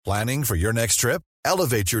Planning for your next trip?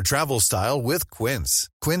 Elevate your travel style with Quince.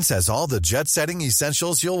 Quince has all the jet-setting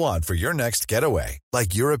essentials you'll want for your next getaway,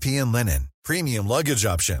 like European linen, premium luggage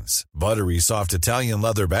options, buttery soft Italian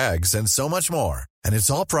leather bags, and so much more. And it's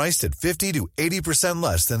all priced at 50 to 80%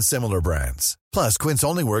 less than similar brands. Plus, Quince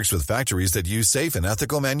only works with factories that use safe and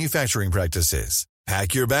ethical manufacturing practices.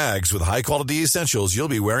 Pack your bags with high-quality essentials you'll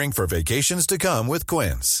be wearing for vacations to come with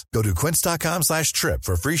Quince. Go to quince.com/trip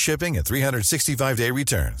for free shipping and 365-day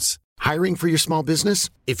returns. Hiring for your small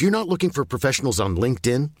business? If you're not looking for professionals on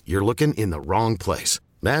LinkedIn, you're looking in the wrong place.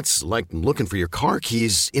 That's like looking for your car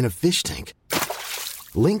keys in a fish tank.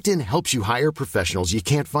 LinkedIn helps you hire professionals you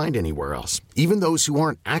can't find anywhere else, even those who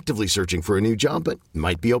aren't actively searching for a new job but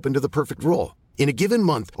might be open to the perfect role. In a given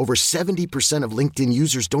month, over 70% of LinkedIn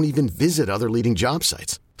users don't even visit other leading job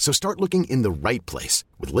sites. So start looking in the right place.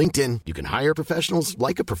 With LinkedIn, you can hire professionals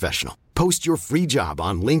like a professional. Post your free job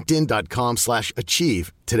on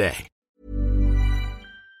linkedin.com/achieve today.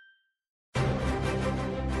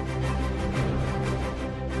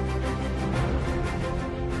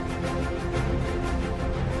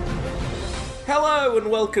 Hello and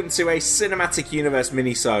welcome to a Cinematic Universe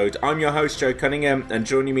minisode. I'm your host Joe Cunningham, and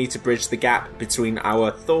joining me to bridge the gap between our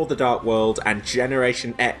Thor: The Dark World and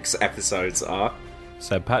Generation X episodes are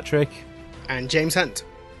Seb Patrick and James Hunt.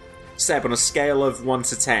 Seb, on a scale of 1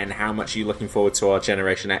 to 10, how much are you looking forward to our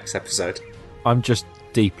Generation X episode? I'm just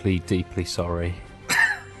deeply, deeply sorry.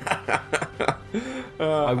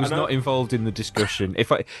 I was not involved in the discussion.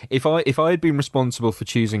 If I had been responsible for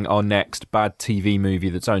choosing our next bad TV movie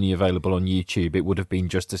that's only available on YouTube, it would have been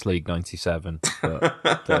Justice League 97.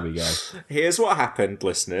 But there we go. Here's what happened,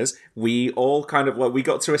 listeners. We all kind of we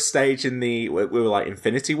got to a stage in we were like,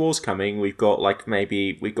 Infinity War's coming. We've got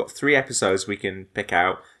 3 episodes we can pick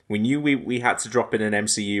out. We knew we had to drop in an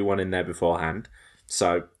MCU one in there beforehand.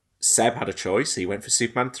 So Seb had a choice. He went for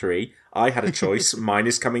Superman 3. I had a choice. Mine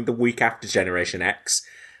is coming the week after Generation X.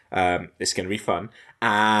 It's going to be fun.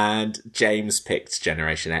 And James picked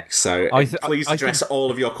Generation X. So please address all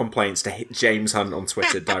of your complaints to James Hunt on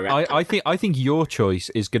Twitter directly. I think your choice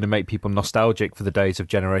is going to make people nostalgic for the days of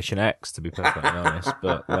Generation X, to be perfectly honest.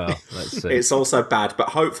 But, well, let's see. It's also bad, but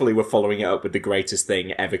hopefully we're following it up with the greatest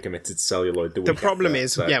thing ever committed to celluloid the week The problem after,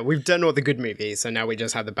 is, so. we've done all the good movies, so now we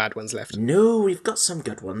just have the bad ones left. No, we've got some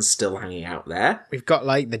good ones still hanging out there. We've got,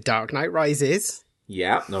 The Dark Knight Rises.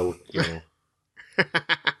 Yeah, no, you know.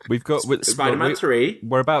 We've got Spider-Man 3.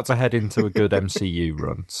 We're about to head into a good MCU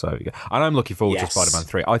run, and I'm looking forward to Spider-Man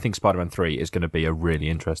 3. I think Spider-Man 3 is going to be a really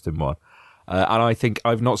interesting one. And I think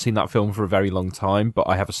I've not seen that film for a very long time, but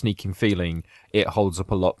I have a sneaking feeling it holds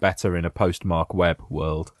up a lot better in a post-Mark Webb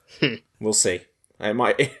world. We'll see. It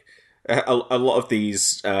might. A lot of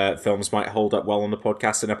these films might hold up well on the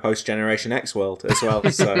podcast in a post-Generation X world as well.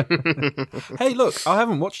 So, hey, look, I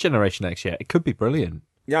haven't watched Generation X yet. It could be brilliant.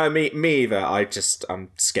 No, me either. I'm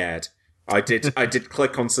scared. I did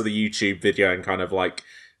click onto the YouTube video and kind of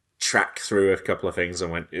track through a couple of things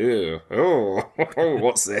and went, ew, oh,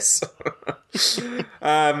 what's this?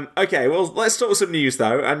 Okay, well, let's talk some news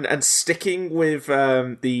though, and sticking with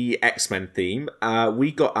the X-Men theme,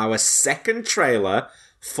 we got our second trailer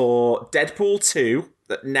for Deadpool 2,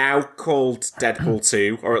 now called Deadpool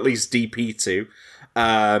 2, or at least DP2,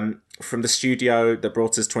 from the studio that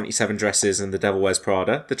brought us 27 Dresses and The Devil Wears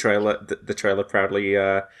Prada. The trailer proudly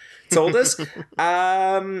told us.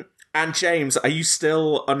 And James, are you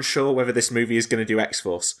still unsure whether this movie is going to do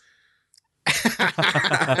X-Force?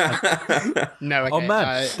 No, okay. Oh,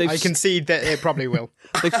 man. I concede that it probably will.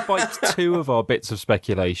 They've spiked 2 of our bits of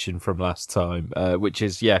speculation from last time, which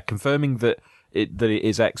is, confirming that it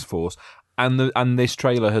is X-Force. And this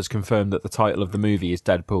trailer has confirmed that the title of the movie is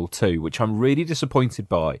Deadpool 2, which I'm really disappointed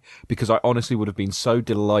by, because I honestly would have been so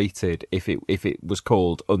delighted if it was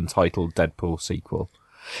called Untitled Deadpool Sequel.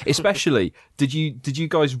 Especially, did you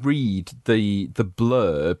guys read the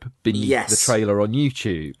blurb beneath the trailer on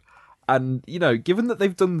YouTube? And, given that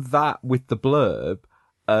they've done that with the blurb,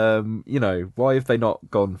 why have they not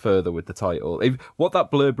gone further with the title? What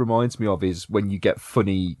that blurb reminds me of is when you get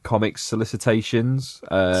funny comics solicitations. Chip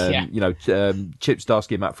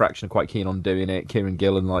Zdarsky and Matt Fraction are quite keen on doing it. Kieran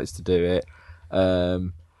Gillen likes to do it.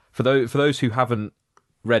 For those who haven't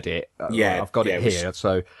read it, I've got it here.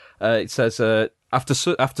 So it says, After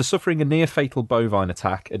suffering a near-fatal bovine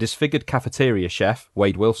attack, a disfigured cafeteria chef,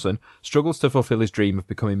 Wade Wilson, struggles to fulfill his dream of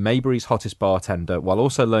becoming Maybury's hottest bartender while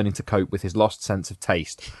also learning to cope with his lost sense of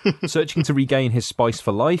taste. Searching to regain his spice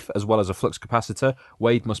for life, as well as a flux capacitor,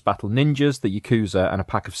 Wade must battle ninjas, the Yakuza, and a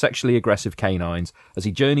pack of sexually aggressive canines as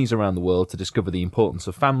he journeys around the world to discover the importance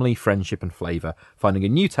of family, friendship, and flavour, finding a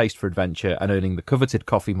new taste for adventure and earning the coveted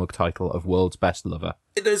coffee mug title of World's Best Lover.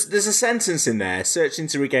 There's a sentence in there, searching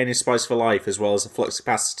to regain his spice for life as well as a flux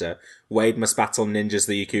capacitor, Wade must battle ninjas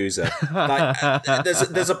the Yakuza.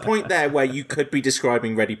 There's a point there where you could be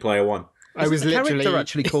describing Ready Player One. I was the literally character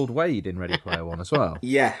actually called Wade in Ready Player One as well.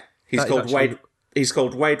 Yeah, he's That is called actually- Wade. He's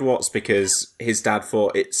called Wade Watts because his dad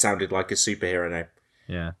thought it sounded like a superhero name.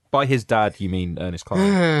 Yeah. By his dad, you mean Ernest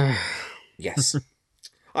Cline? Yes,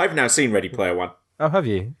 I've now seen Ready Player One. Oh, have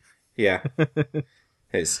you? Yeah,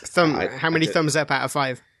 How many thumbs up out of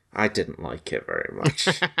 5? I didn't like it very much.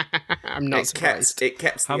 I'm not surprised. It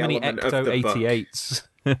kept the How many element of Ecto the book. 88s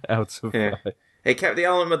out of Yeah. 5? It kept the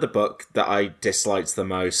element of the book that I disliked the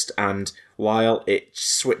most, and while it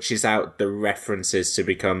switches out the references to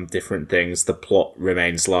become different things, the plot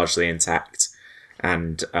remains largely intact.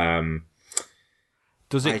 And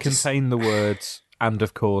Does it contain the words, and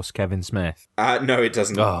of course, Kevin Smith? no, it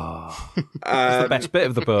doesn't. Oh, it's the best bit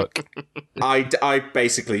of the book. I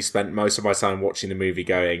basically spent most of my time watching the movie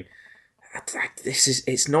going,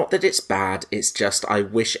 it's not that it's bad, it's just I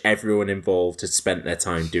wish everyone involved had spent their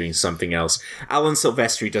time doing something else. Alan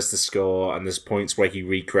Silvestri does the score, and there's points where he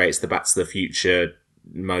recreates the Back to the Future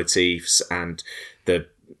motifs, and the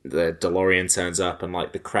DeLorean turns up, and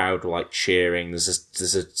like the crowd were like cheering.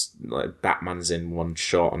 There's a like Batman's in one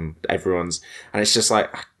shot, and everyone's, and it's just like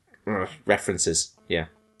references, yeah.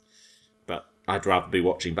 But I'd rather be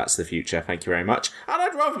watching Back to the Future, thank you very much. And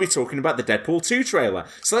I'd rather be talking about the Deadpool 2 trailer.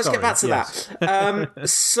 So let's get back to that.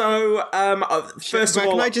 First of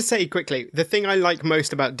all... Can I just say quickly, the thing I like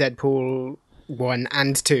most about Deadpool 1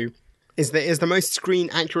 and 2 is that it is the most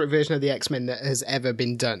screen-accurate version of the X-Men that has ever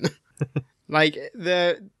been done. Like,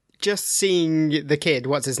 just seeing the kid,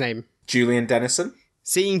 what's his name? Julian Dennison?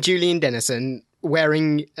 Seeing Julian Dennison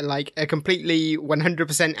wearing, like, a completely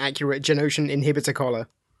 100% accurate Genoshan inhibitor collar.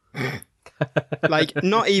 Like,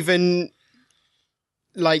 not even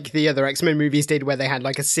like the other X-Men movies did, where they had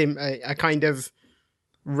like a kind of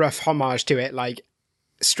rough homage to it, like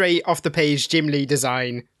straight off the page Jim Lee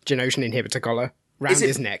design Genoshan inhibitor collar round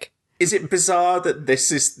his neck. Is it bizarre that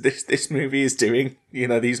this movie is doing,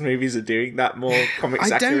 these movies are doing that more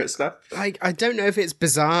comics accurate stuff? Like, I don't know if it's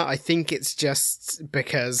bizarre. I think it's just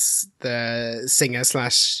because the singer /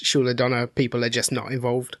 Shula Donna people are just not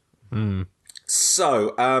involved.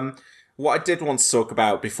 So, what I did want to talk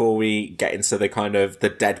about before we get into the kind of the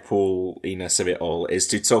Deadpool-iness of it all is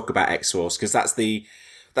to talk about X-Force, because that's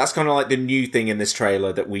kind of like the new thing in this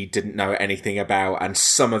trailer that we didn't know anything about, and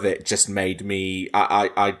some of it just made me,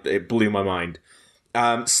 it blew my mind.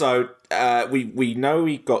 We know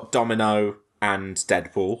we got Domino and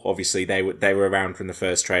Deadpool. Obviously, they were around from the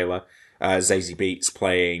first trailer. Zazie Beetz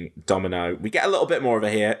playing Domino. We get a little bit more of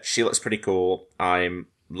her here. She looks pretty cool. I'm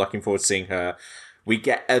looking forward to seeing her. We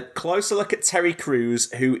get a closer look at Terry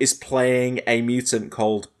Crews, who is playing a mutant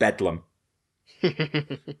called Bedlam.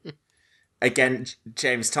 Again,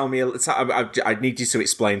 James, tell me. I need you to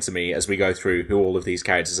explain to me as we go through who all of these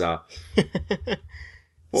characters are.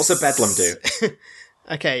 What's a Bedlam do?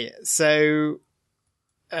 Okay, so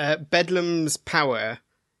Bedlam's power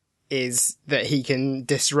is that he can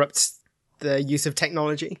disrupt the use of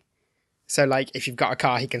technology. So, like, if you've got a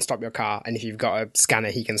car, he can stop your car, and if you've got a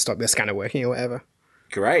scanner, he can stop your scanner working or whatever.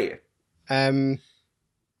 Great.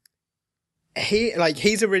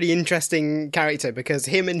 He's a really interesting character because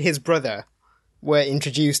him and his brother were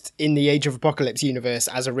introduced in the Age of Apocalypse universe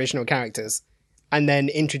as original characters, and then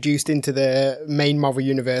introduced into the main Marvel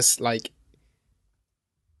universe like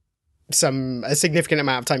a significant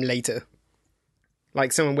amount of time later.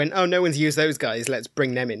 Like someone went, "Oh, no one's used those guys. Let's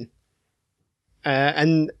bring them in."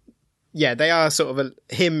 And yeah, they are sort of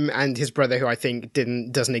him and his brother, who I think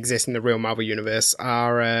doesn't exist in the real Marvel universe,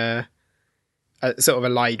 are sort of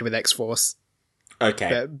allied with X-Force. Okay.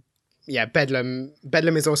 But yeah, Bedlam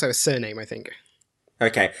is also a surname, I think.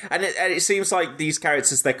 Okay, and it seems like these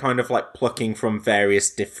characters, they're kind of like plucking from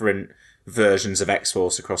various different versions of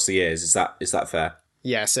X-Force across the years. Is that fair?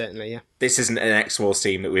 Yeah, certainly, yeah. This isn't an X-Force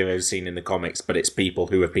team that we've ever seen in the comics, but it's people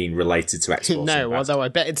who have been related to X-Force. No, although I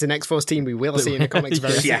bet it's an X-Force team we will see in the comics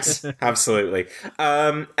very soon. Yes, absolutely.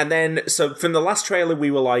 And then, so from the last trailer, we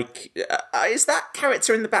were like, is that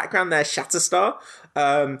character in the background there Shatterstar?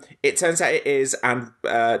 It turns out it is, and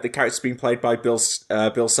the character's been played by Bill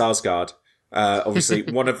Skarsgård, Obviously,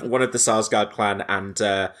 one of the Sarsgaard clan, and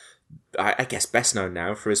I guess best known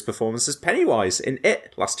now for his performance as Pennywise in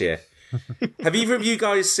It last year. Have either of you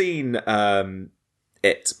guys seen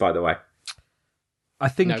It? By the way, I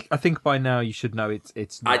think No. I think by now you should know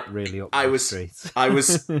it's not really up my street. I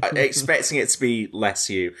was expecting it to be less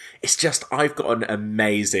you. It's just I've got an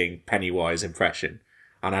amazing Pennywise impression,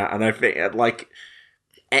 and I think like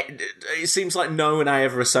it seems like no one I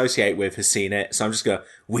ever associate with has seen it. So I'm just going,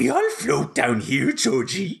 we all float down here,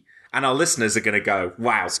 Georgie, and our listeners are going to go,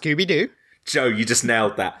 wow, Scooby-Doo. Joe, you just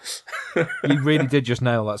nailed that. You really did just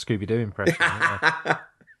nail that Scooby-Doo impression. Yeah.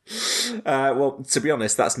 Well, to be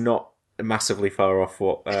honest, that's not massively far off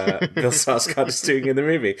what Bill Skarsgård is doing in the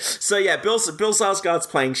movie. So yeah, Bill Skarsgård's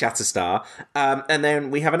playing Shatterstar, and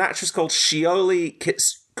then we have an actress called Shioli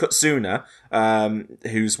Kutsuna,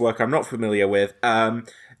 whose work I'm not familiar with.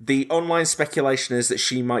 The online speculation is that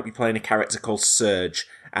she might be playing a character called Surge,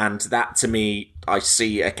 and that to me, I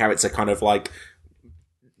see a character kind of like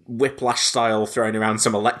Whiplash style, throwing around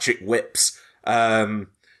some electric whips. Does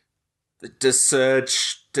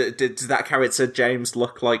Surge? Did that character, James,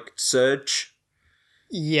 look like Surge?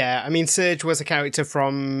 Yeah, I mean, Surge was a character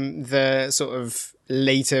from the sort of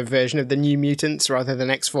later version of the New Mutants rather than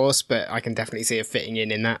X-Force, but I can definitely see it fitting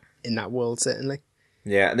in that world, certainly.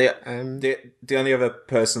 Yeah, the only other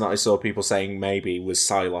person that I saw people saying maybe was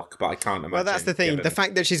Psylocke, but I can't imagine. Well, that's the thing. given- The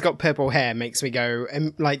fact that she's got purple hair makes me go,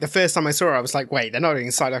 like, the first time I saw her, I was like, wait, they're not doing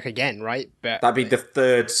Psylocke again, right? But That'd be the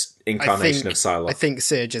third I incarnation think, of Psylocke. I think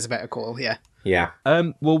Surge is a better call, yeah. Yeah.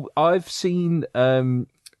 Well, I've seen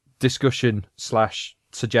discussion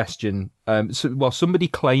 / suggestion. Somebody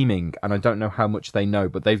claiming, and I don't know how much they know,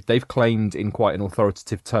 but they've claimed in quite an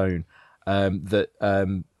authoritative tone that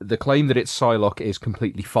the claim that it's Psylocke is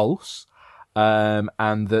completely false,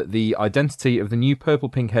 and that the identity of the new purple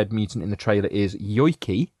pink-haired mutant in the trailer is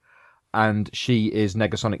Yoiki, and she is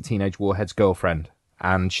Negasonic Teenage Warhead's girlfriend.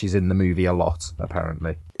 And she's in the movie a lot,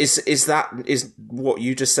 apparently. Is what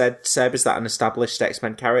you just said, Seb? Is that an established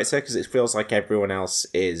X-Men character? Because it feels like everyone else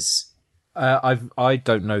is. I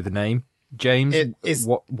don't know the name. James, It is,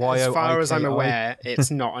 why? as far as I'm aware, it's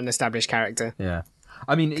not an established character. Yeah.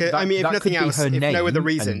 I mean, If nothing else, if no other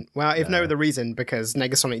reason. No other reason, because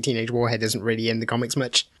Negasonic Teenage Warhead isn't really in the comics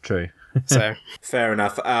much. True. So Fair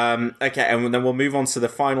enough. Okay, and then we'll move on to the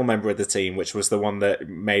final member of the team, which was the one that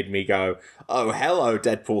made me go, oh, hello,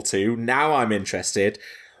 Deadpool 2. Now I'm interested.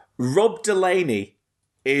 Rob Delaney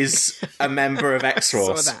is a member of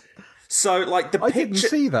X-Force. saw that. So, like, the I picture... didn't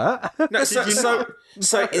see that. No,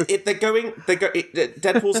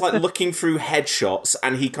 Deadpool's like looking through headshots,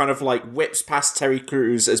 and he kind of like whips past Terry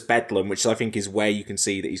Crews as Bedlam, which I think is where you can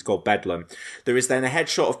see that he's called Bedlam. There is then a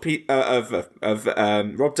headshot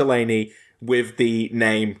of Rob Delaney with the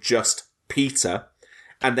name just Peter,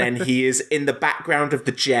 and then he is in the background of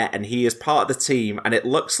the jet, and he is part of the team, and it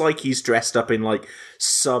looks like he's dressed up in like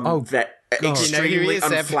some extremely You know who he is,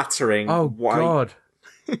 Seb? unflattering white. God.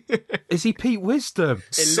 Is he Pete Wisdom?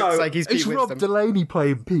 It looks like he's Pete Is Wisdom. Rob Delaney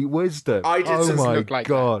playing Pete Wisdom? I did oh just my look like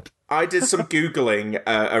God. I did some Googling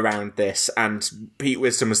around this, and Pete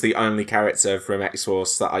Wisdom was the only character from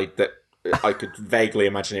X-Force that I could vaguely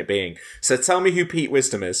imagine it being. So tell me who Pete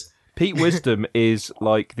Wisdom is. Pete Wisdom is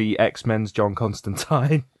like the X-Men's John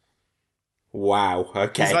Constantine. Wow,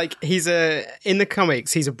 okay. In the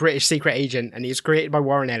comics, he's a British secret agent, and he's created by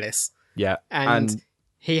Warren Ellis. Yeah. And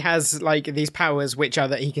he has like these powers, which are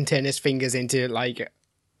that he can turn his fingers into like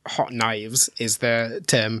hot knives. Is the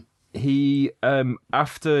term? He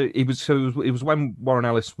it was when Warren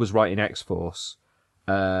Ellis was writing X-Force.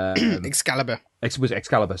 Excalibur. It was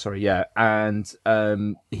Excalibur, sorry, yeah. And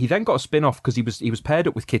he then got a spin-off because he was paired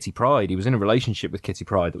up with Kitty Pryde. He was in a relationship with Kitty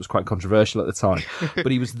Pryde that was quite controversial at the time.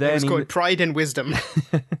 But he was then... It was called Pride and Wisdom.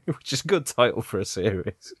 which is a good title for a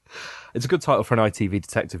series. It's a good title for an ITV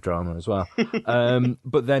detective drama as well.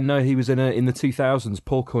 But then, no, he was in the 2000s.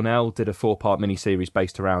 Paul Cornell did a 4-part miniseries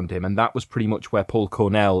based around him, and that was pretty much where Paul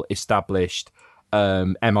Cornell established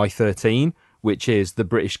MI13, which is the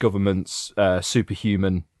British government's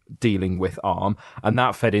superhuman dealing with arm, and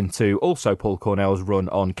that fed into also Paul Cornell's run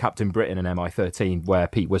on Captain Britain and MI13, where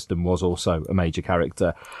Pete Wisdom was also a major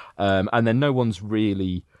character. And then no one's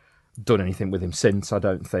really done anything with him since, I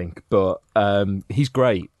don't think, but he's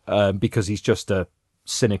great because he's just a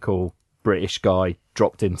cynical British guy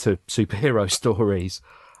dropped into superhero stories.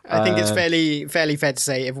 I think it's fairly fair to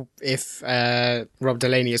say if Rob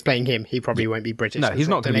Delaney is playing him, he probably won't be British. No, he's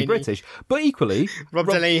not going to be British. But equally, Rob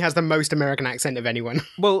Delaney has the most American accent of anyone.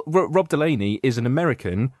 Well, Rob Delaney is an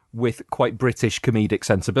American with quite British comedic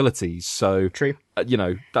sensibilities. So, True.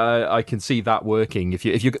 I can see that working. If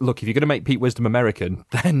you're going to make Pete Wisdom American,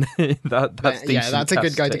 then that's decent. Yeah, that's a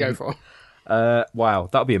good guy to casting. go for. Wow,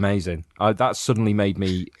 that'd be amazing. That suddenly made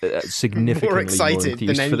me significantly More excited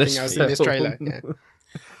enthused than for anything else in this film. trailer. Yeah.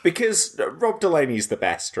 Because Rob Delaney's the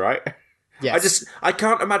best, right? Yes. I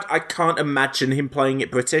can't imagine him playing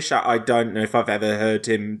it British. I don't know if I've ever heard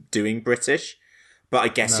him doing British, but I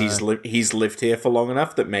guess he's lived here for long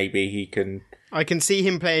enough that maybe he can. I can see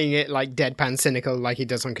him playing it like deadpan cynical, like he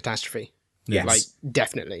does on Catastrophe. Yes. Like,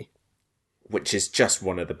 definitely. Which is just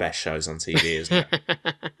one of the best shows on TV, isn't it?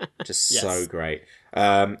 Just Yes. so great.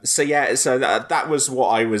 So that was what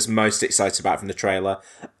I was most excited about from the trailer.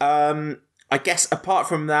 I guess apart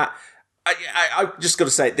from that, I just got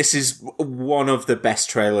to say, this is one of the best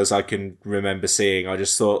trailers I can remember seeing. I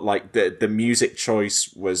just thought, like, the music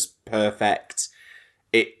choice was perfect.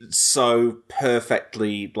 It so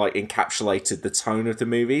perfectly, like, encapsulated the tone of the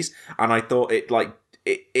movies. And I thought it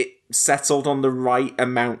settled on the right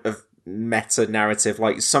amount of meta narrative.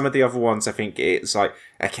 Like, some of the other ones, I think it's like,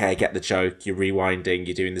 okay, I get the joke, you're rewinding,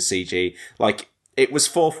 you're doing the CG. Like, it was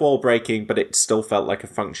fourth wall breaking, but it still felt like a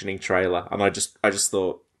functioning trailer. And I just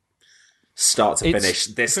thought, start to finish,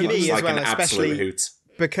 this for looks me as like an well, absolute especially hoot.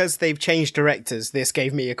 Because they've changed directors, this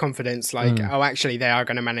gave me a confidence, like, oh, actually, they are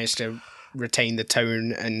going to manage to retain the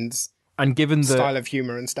tone and given style of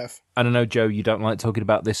humour and stuff. And I know, Joe, you don't like talking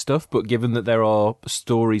about this stuff, but given that there are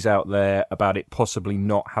stories out there about it possibly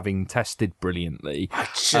not having tested brilliantly, I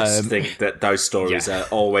just think that those stories are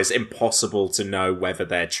always impossible to know whether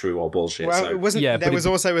they're true or bullshit. Well, so. it wasn't. There was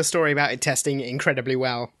also a story about it testing incredibly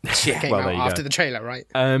well. Came well, out there you after go. the trailer, right?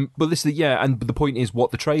 but this is and the point is,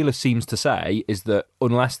 what the trailer seems to say is that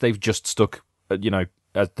unless they've just stuck, they've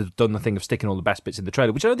done the thing of sticking all the best bits in the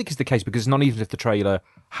trailer, which I don't think is the case, because it's not even if the trailer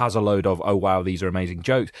has a load of, oh wow, these are amazing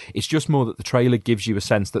jokes. It's just more that the trailer gives you a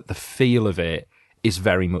sense that the feel of it is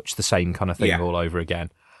very much the same kind of thing all over again.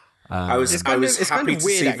 I was it's happy kind to of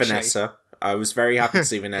weird, see actually. Vanessa. I was very happy to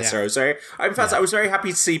see Vanessa. Yeah. I was very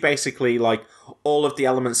happy to see basically like all of the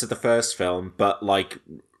elements of the first film, but like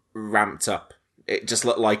ramped up. It just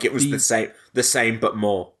looked like it was the same but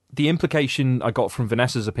more. The implication I got from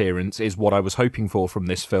Vanessa's appearance is what I was hoping for from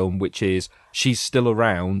this film, which is she's still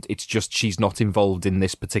around. It's just she's not involved in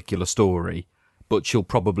this particular story, but she'll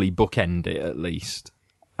probably bookend it at least.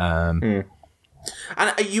 And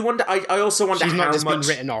you wonder. I also wonder She's how not just much. been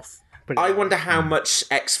written off. I wonder how much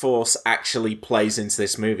X-Force actually plays into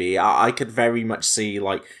this movie. I could very much see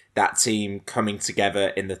like that team coming together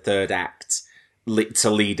in the third act to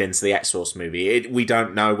lead into the X-Force movie. We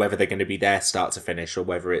don't know whether they're going to be there start to finish or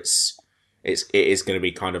whether it is going to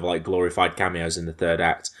be kind of like glorified cameos in the third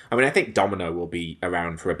act. I mean, I think Domino will be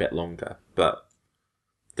around for a bit longer, but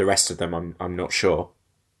the rest of them, I'm not sure.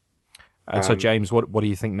 So, James, what do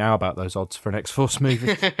you think now about those odds for an X-Force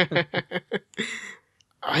movie?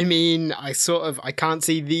 I mean, I can't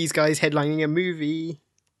see these guys headlining a movie.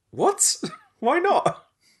 What? Why not?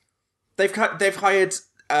 They've hired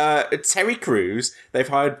Terry Crews. They've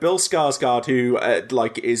hired Bill Skarsgård, who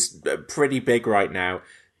is pretty big right now.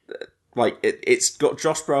 It's got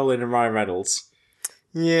Josh Brolin and Ryan Reynolds.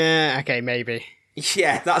 Yeah, okay, maybe.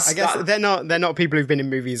 Yeah, I guess they're not people who've been in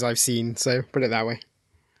movies I've seen, so put it that way.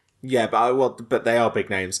 Yeah, but they are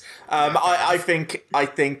big names. I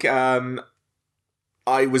think I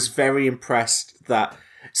was very impressed that.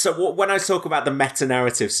 So when I talk about the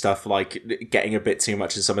meta-narrative stuff, like getting a bit too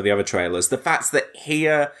much in some of the other trailers, the fact that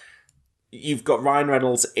here you've got Ryan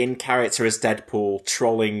Reynolds in character as Deadpool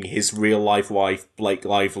trolling his real-life wife, Blake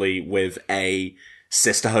Lively, with a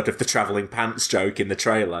Sisterhood of the Travelling Pants joke in the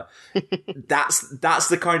trailer. That's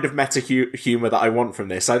the kind of meta humor that I want from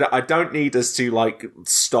this. I don't need us to like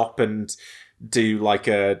stop and do like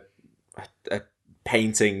a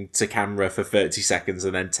painting to camera for 30 seconds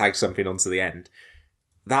and then tag something onto the end.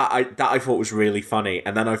 That I thought was really funny.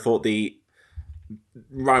 And then I thought the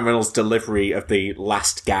Ryan Reynolds' delivery of the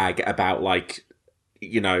last gag about like,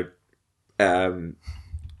 why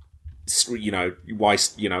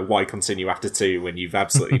continue after 2 when you've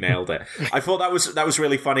absolutely nailed it. I thought that was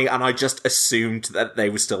really funny, and I just assumed that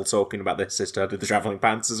they were still talking about the Sisterhood of the Travelling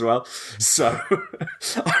Pants as well. So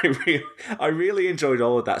I really enjoyed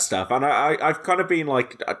all of that stuff, and I've kind of been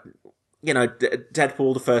like,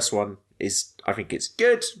 Deadpool, the first one, I think it's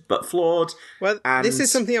good, but flawed. Well, this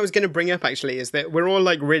is something I was going to bring up, actually, is that we're all,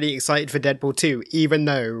 like, really excited for Deadpool 2, even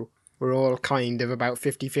though we're all kind of about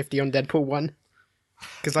 50-50 on Deadpool 1.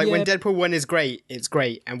 Because when Deadpool 1 is great, it's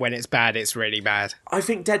great, and when it's bad, it's really bad. I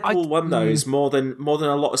think Deadpool 1, though, is more than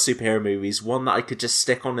a lot of superhero movies, one that I could just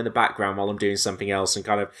stick on in the background while I'm doing something else, and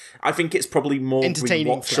kind of... I think it's probably more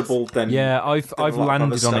rewatchable than... Yeah, I've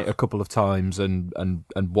landed on it a couple of times and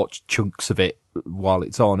watched chunks of it while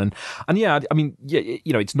it's on. And yeah, I mean,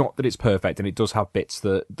 it's not that it's perfect, and it does have bits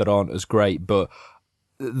that aren't as great, but...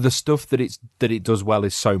 the stuff that it does well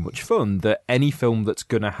is so much fun that any film that's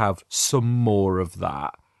going to have some more of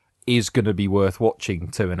that is going to be worth watching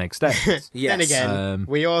to an extent. Yes. Then again,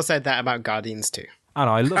 we all said that about Guardians 2. And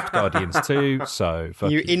I loved Guardians 2, so...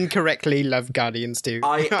 You incorrectly loved Guardians 2.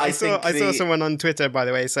 I saw someone on Twitter, by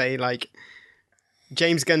the way, say,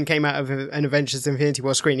 James Gunn came out of an Avengers Infinity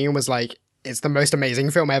War screening and was like, it's the most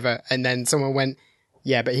amazing film ever. And then someone went,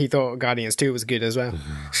 yeah, but he thought Guardians 2 was good as well.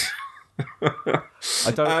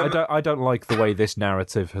 I don't like the way this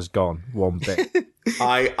narrative has gone one bit.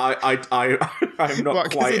 I'm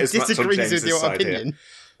not quite as much on James's with your side opinion.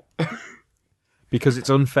 Here. Because it's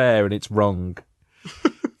unfair and it's wrong.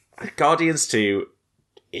 Guardians 2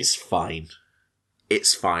 is fine.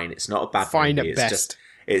 It's fine. It's not a bad fine movie. At best.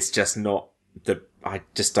 It's just not I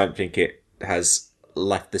just don't think it has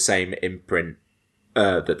left the same imprint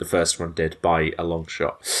that the first one did by a long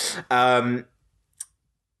shot.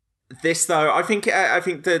 This, though, I think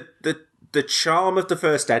the charm of the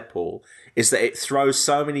first Deadpool is that it throws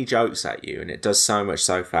so many jokes at you and it does so much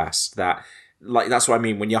so fast that, that's what I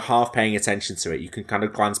mean. When you're half paying attention to it, you can kind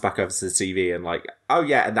of glance back over to the TV and oh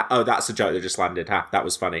yeah, and that's a joke that just landed. That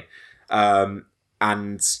was funny.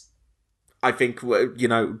 And I think,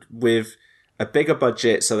 with a bigger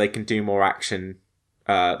budget so they can do more action,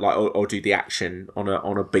 or do the action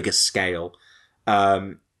on a bigger scale,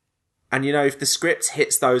 and if the script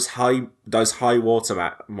hits those high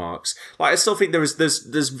water marks, I still think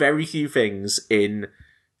there's very few things in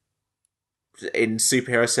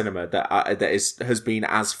superhero cinema that has been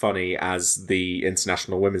as funny as the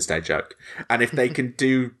International Women's Day joke. And if they can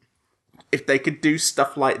do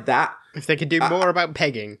stuff like that, if they could do more about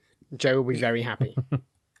pegging, Joe will be very happy.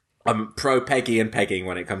 I'm pro Peggy and pegging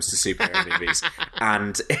when it comes to superhero movies,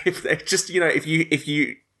 and if they just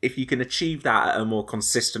if you can achieve that at a more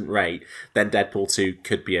consistent rate, then Deadpool 2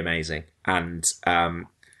 could be amazing. And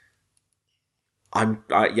I'm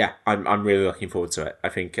really looking forward to it. I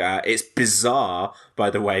think it's bizarre, by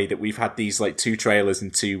the way, that we've had these 2 trailers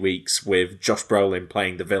in 2 weeks with Josh Brolin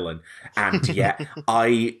playing the villain, and yet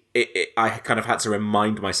I kind of had to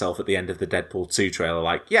remind myself at the end of the Deadpool 2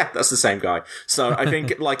 trailer, that's the same guy. So I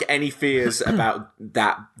think any fears about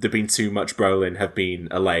that there being too much Brolin have been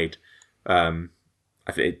allayed.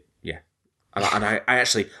 I think, yeah. And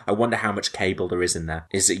I wonder how much Cable there is in there.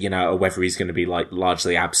 Is it, or whether he's going to be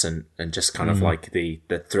largely absent and just kind of the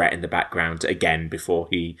threat in the background again before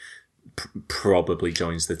he probably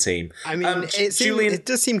joins the team. I mean, it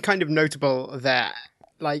does seem kind of notable that,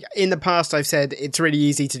 in the past I've said it's really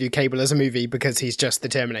easy to do Cable as a movie because he's just the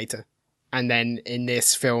Terminator. And then in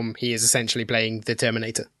this film, he is essentially playing the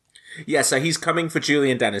Terminator. Yeah, so he's coming for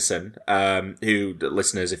Julian Dennison, who,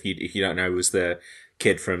 listeners, if you don't know, was the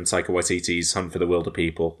kid from Taika Waititi's Hunt for the Wilder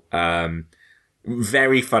People.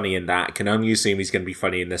 Very funny in that. Can only assume he's going to be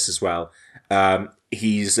funny in this as well.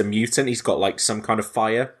 He's a mutant. He's got some kind of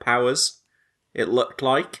fire powers, it looked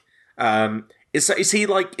like. Is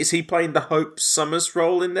he playing the Hope Summers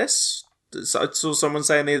role in this? I saw someone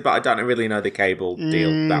saying this, but I don't really know the Cable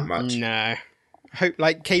deal that much. No.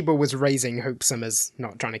 Cable was raising Hope Summers,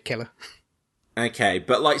 not trying to kill her. Okay,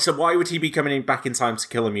 but so why would he be coming back in time to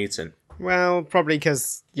kill a mutant? Well, probably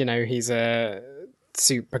because, he's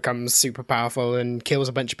becomes super powerful and kills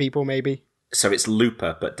a bunch of people, maybe. So it's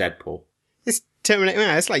Looper, but Deadpool. It's Terminator.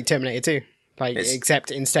 Yeah, it's like Terminator 2.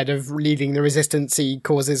 Except instead of leading the resistance, he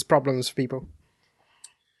causes problems for people.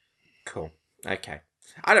 Cool. Okay.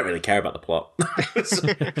 I don't really care about the plot. I was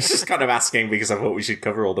just kind of asking because I thought we should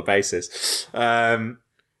cover all the bases. I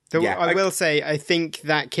will say, I think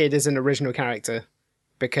that kid is an original character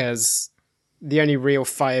because the only real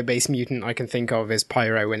fire-based mutant I can think of is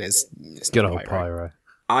Pyro, and it's good old Pyro.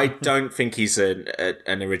 I don't think he's an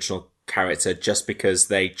original character just because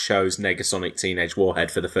they chose Negasonic Teenage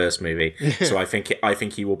Warhead for the first movie. So I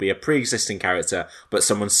think he will be a pre-existing character, but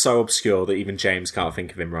someone so obscure that even James can't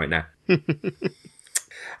think of him right now.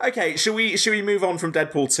 Okay, should we move on from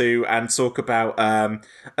Deadpool 2 and talk about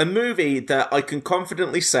a movie that I can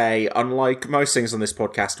confidently say, unlike most things on this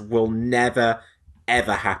podcast, will never,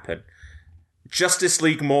 ever happen. Justice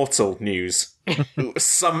League Mortal news.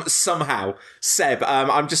 Somehow. Seb,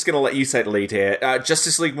 I'm just going to let you take the lead here.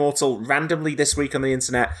 Justice League Mortal, randomly this week on the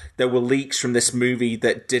internet, there were leaks from this movie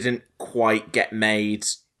that didn't quite get made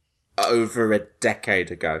over a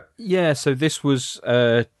decade ago. Yeah, so this was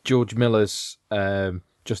George Miller's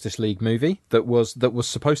Justice League movie that was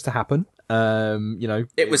supposed to happen.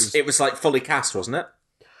 It was like fully cast, wasn't it?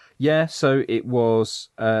 Yeah, so it was.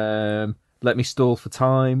 Let me stall for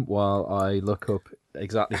time while I look up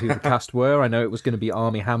exactly who the cast were. I know it was going to be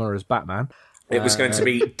Armie Hammer as Batman. It was going to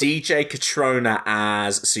be DJ Katrona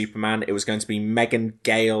as Superman. It was going to be Megan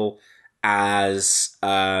Gale as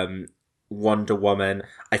Wonder Woman.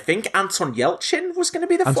 I think Anton Yelchin was going to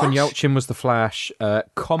be the Flash. Anton Yelchin was the Flash.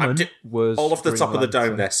 Common was all off the Green top of the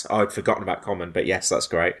dome. Lantern. I'd forgotten about Common, but yes, that's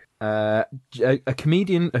great. A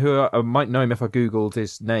comedian who I might know him if I googled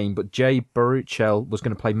his name, but Jay Baruchel was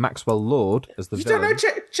going to play Maxwell Lord as the villain. You don't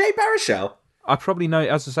know Jay Baruchel? I probably know,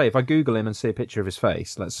 as I say, if I Google him and see a picture of his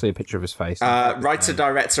face. Let's see a picture of his face.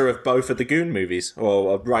 Writer-director of both of the Goon movies,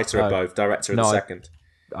 or a writer of both, director of the second.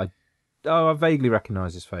 I vaguely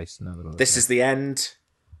recognise his face. This is the end.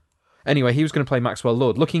 Anyway, he was going to play Maxwell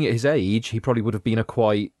Lord. Looking at his age, he probably would have been a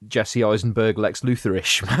quite Jesse Eisenberg, Lex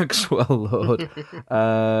Luthor-ish Maxwell Lord.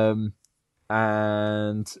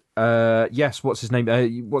 Yes, what's his name?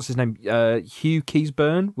 Hugh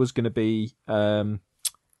Keays-Byrne was going to be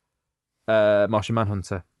Martian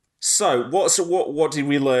Manhunter. So, what did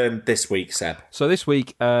we learn this week, Seb? So this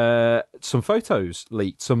week, some photos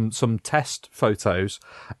leaked, some test photos.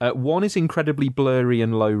 One is incredibly blurry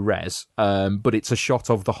and low res, but it's a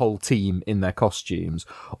shot of the whole team in their costumes.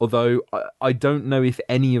 Although I don't know if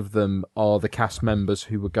any of them are the cast members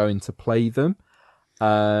who were going to play them.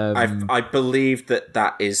 I believe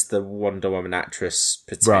that is the Wonder Woman actress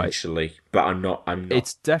potentially, right. But I'm not.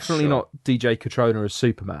 It's definitely not DJ Katrona as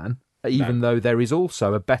Superman. Even though there is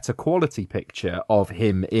also a better quality picture of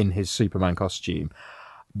him in his Superman costume,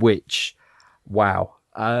 which, wow.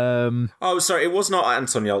 Oh, sorry, it was not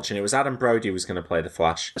Anton Yelchin. It was Adam Brody who was going to play the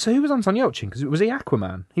Flash. So who was Anton Yelchin? Because was he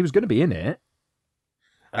Aquaman? He was going to be in it.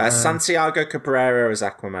 Santiago Cabrera as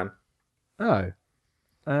Aquaman. Oh.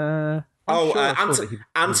 Anton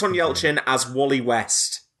Yelchin as Wally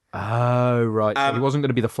West. Oh, right. So he wasn't going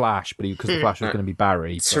to be the Flash, but because the Flash was going to be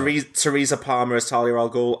Barry. Teresa Palmer as Talia al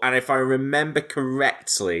Ghul, and if I remember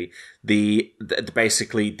correctly,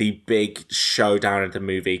 basically the big showdown of the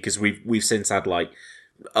movie, because we've since had like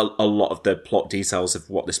a lot of the plot details of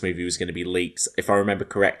what this movie was going to be leaked. If I remember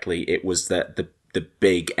correctly, it was that the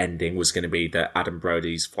big ending was going to be that Adam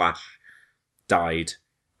Brody's Flash died,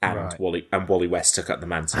 and Wally West took up the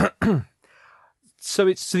mantle. So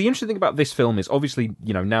the interesting thing about this film is obviously,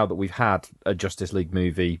 now that we've had a Justice League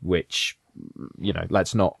movie, which,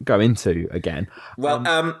 let's not go into again. Well,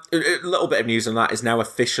 a little bit of news on that is now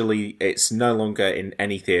officially, it's no longer in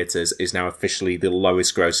any theatres, is now officially the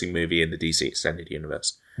lowest grossing movie in the DC Extended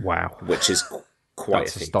Universe. Wow. Which is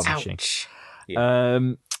quite astonishing. Ouch.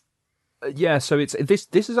 Yeah. So this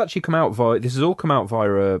has actually come out this has all come out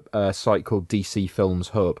via a site called DC Films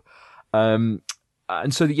Hub.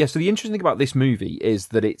 And so the interesting thing about this movie is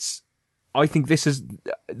that I think this is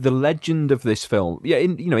the legend of this film. Yeah,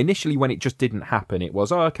 initially when it just didn't happen, it was,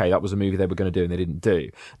 okay, that was a movie they were going to do and they didn't do.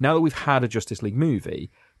 Now that we've had a Justice League movie,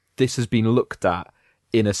 this has been looked at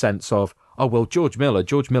in a sense of, oh, well, George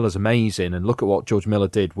Miller's amazing, and look at what George Miller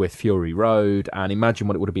did with Fury Road, and imagine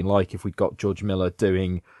what it would have been like if we'd got George Miller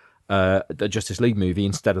doing the Justice League movie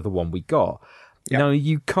instead of the one we got. Yep. Now,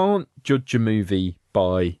 you can't judge a movie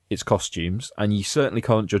by its costumes, and you certainly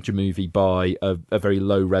can't judge a movie by a very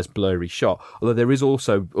low-res, blurry shot. Although there is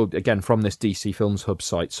also, again, from this DC Films Hub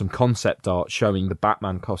site, some concept art showing the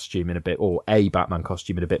Batman costume a Batman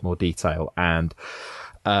costume in a bit more detail, and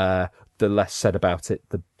the less said about it,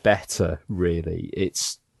 the better, really.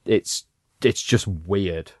 It's just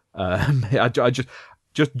weird. I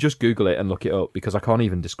just Google it and look it up, because I can't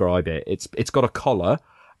even describe it. It's got a collar,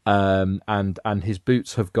 and his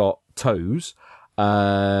boots have got toes,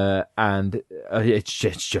 and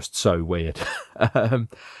it's just so weird.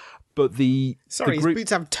 But his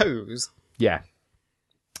boots have toes. Yeah.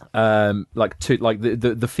 Like two, like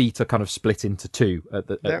the feet are kind of split into two at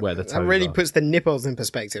where the toes that really are. puts the nipples in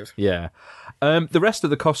perspective. Yeah. The rest of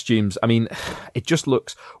the costumes, I mean, it just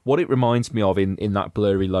looks, what it reminds me of in that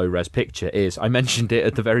blurry low res picture is, I mentioned it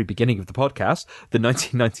at the very beginning of the podcast, the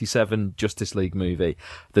 1997 Justice League movie,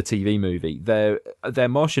 the TV movie. Their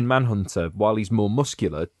Martian Manhunter, while he's more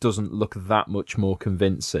muscular, doesn't look that much more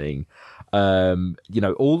convincing.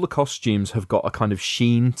 All the costumes have got a kind of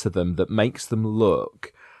sheen to them that makes them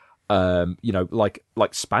look like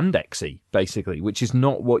spandexy, basically, which is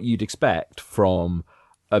not what you'd expect from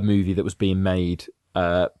a movie that was being made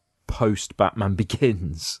post Batman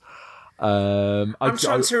Begins. I'm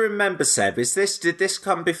trying to remember, Seb. Did this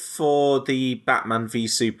come before the Batman v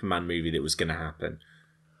Superman movie that was going to happen?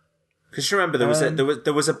 Because remember, there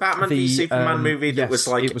was a Batman v Superman movie that was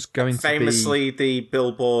like, it was going famously, the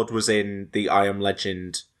billboard was in the I Am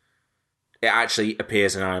Legend. It actually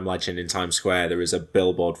appears in I Am Legend in Times Square. There is a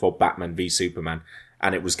billboard for Batman v Superman,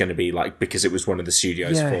 and it was going to be like, because it was one of the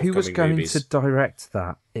studio's forthcoming movies. Who was going to direct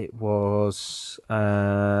that? It was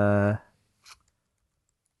I'm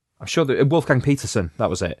sure that Wolfgang Peterson. That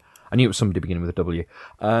was it. I knew it was somebody beginning with a W.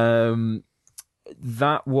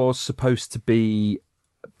 That was supposed to be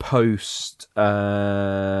post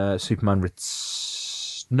Superman.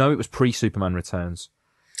 No, it was pre-Superman Returns.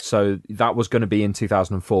 So that was going to be in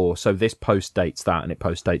 2004. So this post dates that, and it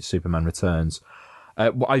post dates Superman Returns.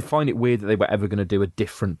 I find it weird that they were ever going to do a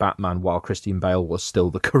different Batman while Christian Bale was still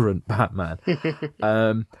the current Batman.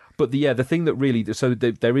 But the thing that really, so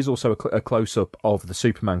there is also a close up of the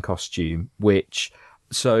Superman costume, which.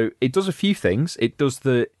 So it does a few things. It does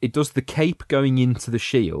the cape going into the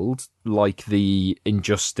shield, like the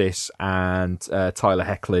Injustice and Tyler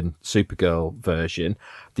Hoechlin Supergirl version.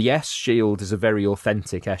 The S shield is a very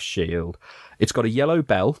authentic S shield. It's got a yellow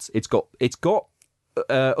belt. It's got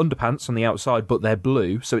underpants on the outside, but they're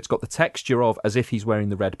blue. So it's got the texture of as if he's wearing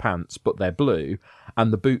the red pants, but they're blue.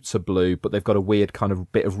 And the boots are blue, but they've got a weird kind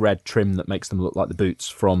of bit of red trim that makes them look like the boots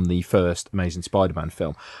from the first Amazing Spider-Man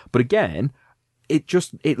film. But again,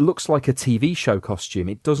 it looks like a TV show costume.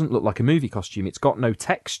 It doesn't look like a movie costume. It's got no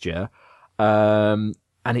texture, and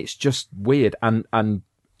it's just weird. And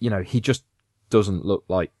he just doesn't look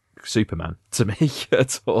like Superman to me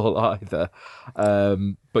at all either. But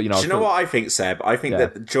do you know what I think, Seb? I think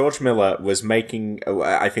that George Miller was making.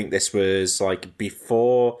 I think this was like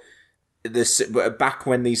before this, back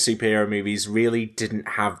when these superhero movies really didn't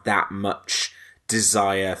have that much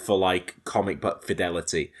desire for like comic book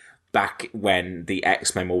fidelity. Back when the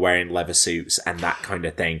X-Men were wearing leather suits and that kind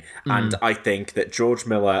of thing. And I think that George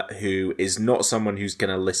Miller, who is not someone who's going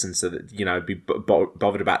to listen to, be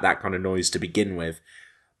bothered about that kind of noise to begin with,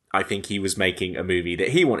 I think he was making a movie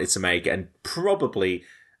that he wanted to make, and probably,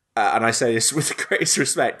 and I say this with the greatest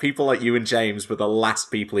respect, people like you and James were the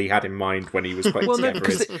last people he had in mind when he was putting together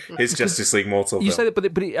his Justice League Mortal film. You say that, but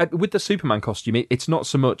with the Superman costume, it's not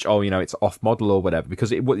so much, it's off-model or whatever,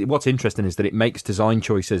 because what's interesting is that it makes design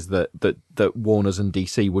choices that Warner's and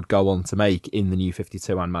DC would go on to make in the New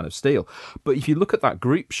 52 and Man of Steel. But if you look at that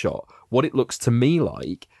group shot, what it looks to me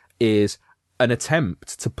like is an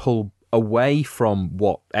attempt to pull away from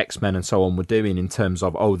what X-Men and so on were doing in terms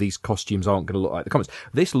of, these costumes aren't going to look like the comics.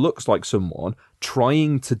 This looks like someone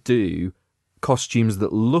trying to do costumes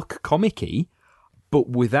that look comic-y, but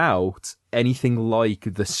without anything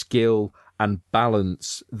like the skill and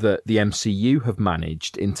balance that the MCU have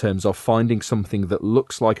managed in terms of finding something that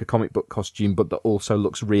looks like a comic book costume, but that also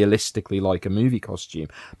looks realistically like a movie costume,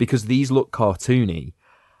 because these look cartoony.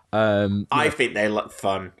 I think they look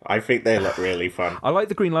fun. I think they look really fun. I like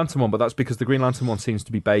the Green Lantern one, but that's because the Green Lantern one seems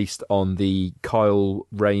to be based on the Kyle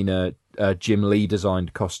Rayner, Jim Lee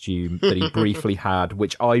designed costume that he briefly had,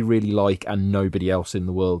 which I really like and nobody else in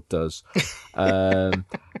the world does.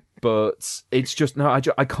 But it's just,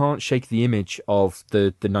 I can't shake the image of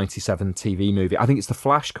the 97 TV movie. I think it's the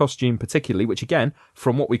Flash costume particularly, which again,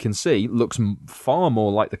 from what we can see, looks far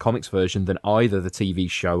more like the comics version than either the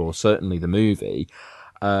TV show or certainly the movie.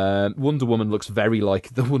 Wonder Woman looks very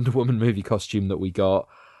like the Wonder Woman movie costume that we got.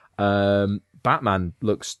 Batman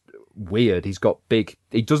looks weird.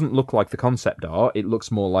 He doesn't look like the concept art. It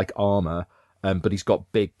looks more like armor. But he's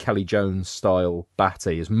got big Kelly Jones style bat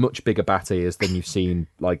ears, much bigger bat ears than you've seen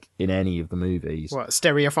like in any of the movies. What,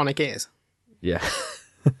 stereophonic ears? Yeah.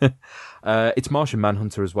 It's Martian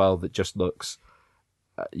Manhunter as well that just looks,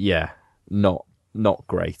 not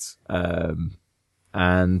great.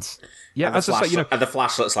 And yeah, as I say, and the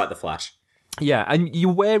Flash looks like the Flash. Yeah, and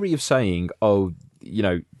you're wary of saying,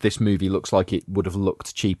 this movie looks like it would have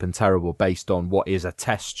looked cheap and terrible based on what is a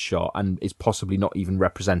test shot and is possibly not even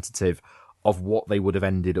representative of what they would have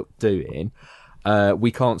ended up doing.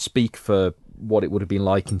 We can't speak for what it would have been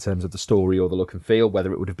like in terms of the story or the look and feel,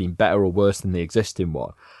 whether it would have been better or worse than the existing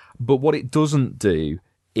one. But what it doesn't do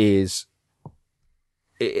is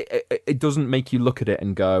it doesn't make you look at it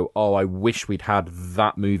and go, "Oh, I wish we'd had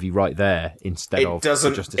that movie right there instead of the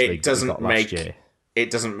Justice League that we got last year."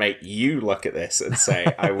 It doesn't make you look at this and say,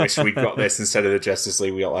 "I wish we'd got this instead of the Justice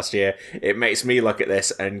League we got last year." It makes me look at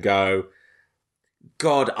this and go,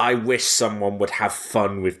 "God, I wish someone would have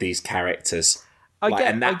fun with these characters." I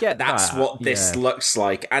get that's that. what this looks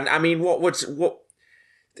like. And I mean, what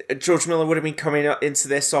George Miller would have been coming up into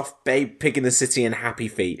this off Babe, Pig in the City and Happy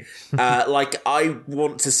Feet. I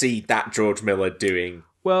want to see that George Miller doing.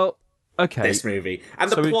 Well, Okay. This movie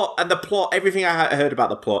and the plot, everything I heard about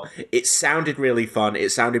the plot, it sounded really fun.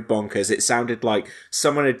 It sounded bonkers. It sounded like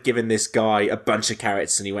someone had given this guy a bunch of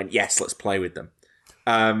characters and he went, "Yes, let's play with them."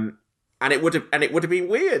 And it would have been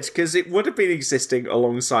weird because it would have been existing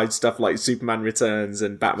alongside stuff like Superman Returns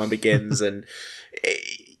and Batman Begins, and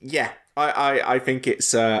I think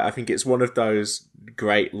it's one of those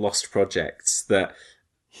great lost projects that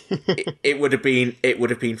it would have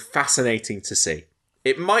been fascinating to see.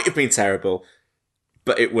 It might have been terrible,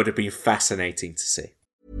 but it would have been fascinating to see.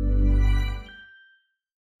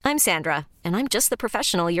 I'm Sandra, and I'm just the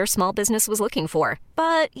professional your small business was looking for.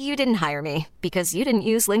 But you didn't hire me because you didn't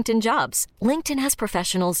use LinkedIn Jobs. LinkedIn has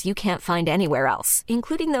professionals you can't find anywhere else,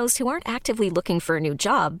 including those who aren't actively looking for a new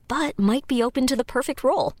job, but might be open to the perfect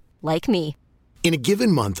role, like me. In a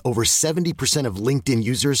given month, over 70% of LinkedIn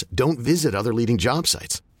users don't visit other leading job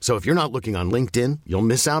sites. So if you're not looking on LinkedIn, you'll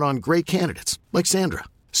miss out on great candidates like Sandra.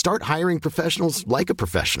 Start hiring professionals like a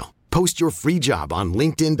professional. Post your free job on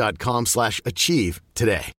linkedin.com/achieve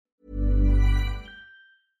today.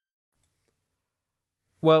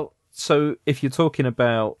 Well, so if you're talking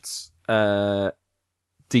about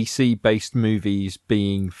DC-based movies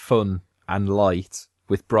being fun and light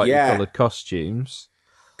with brightly coloured costumes...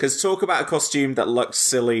 Because talk about a costume that looks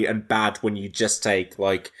silly and bad when you just take,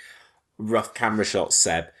 like, rough camera shots,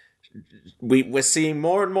 Seb. We're seeing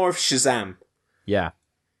more and more of Shazam. Yeah.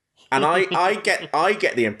 And I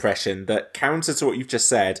get the impression that, counter to what you've just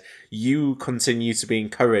said, you continue to be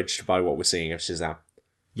encouraged by what we're seeing of Shazam.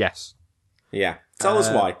 Yes. Yeah. Tell us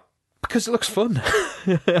why. Because it looks fun.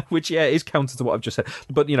 Which, is counter to what I've just said.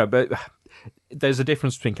 But, there's a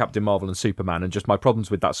difference between Captain Marvel and Superman, and just my problems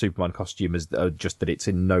with that Superman costume is just that it's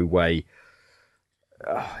in no way...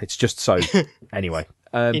 it's just so... Anyway.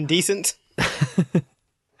 Indecent?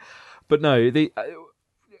 But no,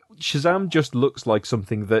 Shazam just looks like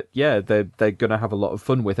something that, they're going to have a lot of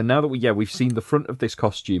fun with. And now that we've seen the front of this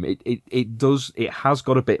costume, it has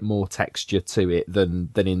got a bit more texture to it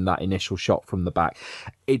than in that initial shot from the back.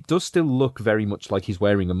 It does still look very much like he's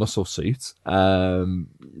wearing a muscle suit,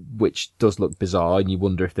 which does look bizarre, and you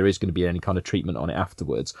wonder if there is going to be any kind of treatment on it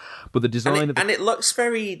afterwards. But the design and it looks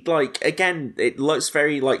very, it looks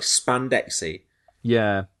very, spandexy.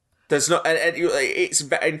 Yeah. There's not. It's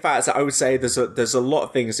in fact, I would say there's a lot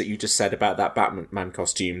of things that you just said about that Batman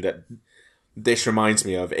costume that this reminds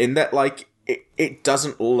me of. In that, it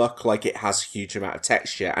doesn't look like it has a huge amount of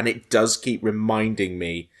texture, and it does keep reminding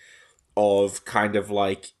me of kind of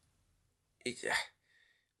like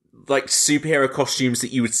superhero costumes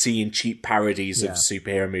that you would see in cheap parodies of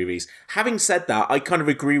superhero movies. Having said that, I kind of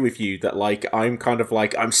agree with you that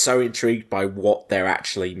I'm so intrigued by what they're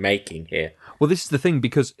actually making here. Well, this is the thing,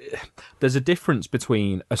 because there's a difference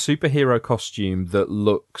between a superhero costume that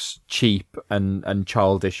looks cheap and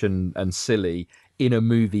childish and silly in a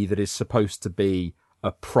movie that is supposed to be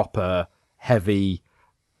a proper, heavy,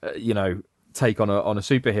 take on a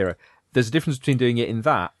superhero. There's a difference between doing it in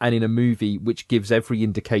that and in a movie which gives every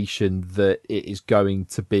indication that it is going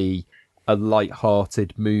to be a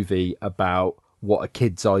light-hearted movie about what a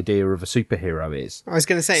kid's idea of a superhero is. I was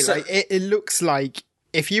going to say, it looks like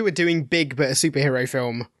if you were doing big but a superhero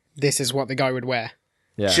film, this is what the guy would wear.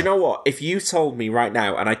 Yeah. Do you know what? If you told me right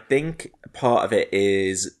now, and I think part of it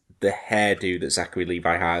is the hairdo that Zachary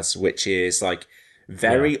Levi has, which is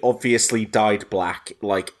very obviously dyed black,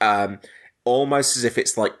 almost as if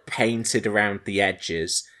it's painted around the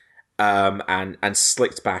edges, and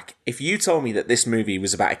slicked back. If you told me that this movie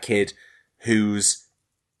was about a kid whose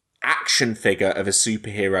action figure of a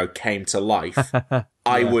superhero came to life,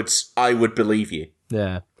 I would believe you.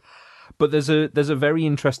 Yeah. But there's a very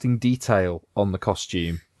interesting detail on the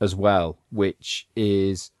costume as well, which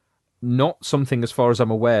is not something, as far as I'm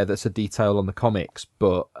aware, that's a detail on the comics,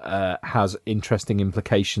 but has interesting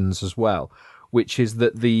implications as well, which is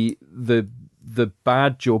that the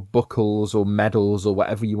badge or buckles or medals or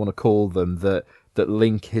whatever you want to call them that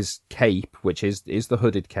link his cape, which is the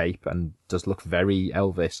hooded cape and does look very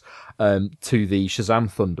Elvis, to the Shazam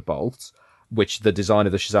Thunderbolt, which the design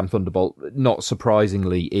of the Shazam Thunderbolt, not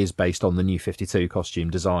surprisingly, is based on the New 52 costume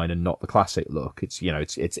design and not the classic look. It's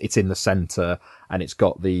it's in the center and it's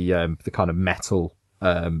got the kind of metal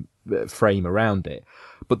frame around it.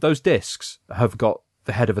 But those discs have got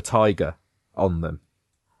the head of a tiger on them.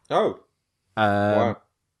 Oh. Wow.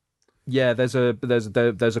 Yeah, there's a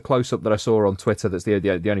close up that I saw on Twitter. That's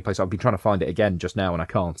the only place I've been trying to find it again just now and I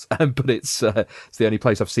can't. But it's the only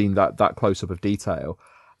place I've seen that close up of detail,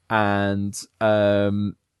 and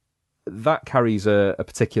that carries a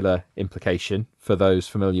particular implication for those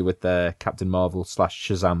familiar with their Captain Marvel /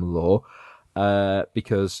 Shazam lore.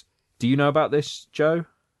 Because do you know about this, Joe?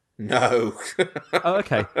 No. Oh,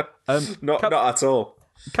 okay. Not at all.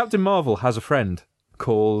 Captain Marvel has a friend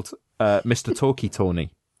called Mr. Talkie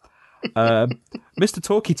Tawny. Mr.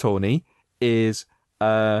 Talkie Tawny is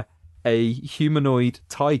a humanoid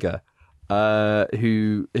tiger.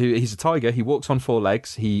 Who he's a tiger. He walks on four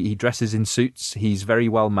legs. He dresses in suits. He's very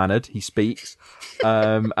well mannered. He speaks,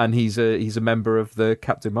 and he's a member of the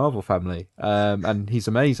Captain Marvel family. And he's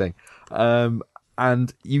amazing.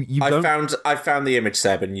 And you I found the image,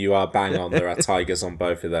 Seb, and you are bang on. There are tigers on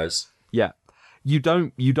both of those. Yeah, you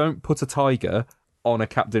don't put a tiger on a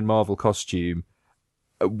Captain Marvel costume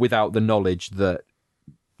without the knowledge that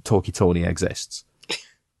Talkie Tawny exists.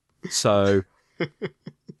 So.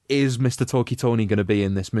 Is Mr. Talkie Tawny going to be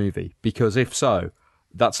in this movie? Because if so,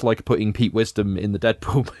 that's like putting Pete Wisdom in the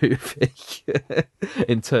Deadpool movie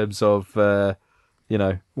in terms of,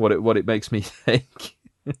 what it makes me think.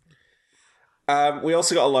 We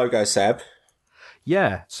also got a logo, Seb.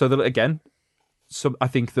 Yeah. So I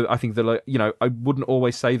think I wouldn't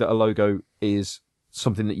always say that a logo is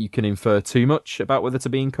something that you can infer too much about whether to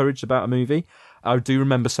be encouraged about a movie. I do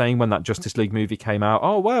remember saying when that Justice League movie came out,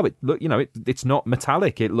 oh wow, it's not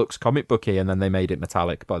metallic, it looks comic booky, and then they made it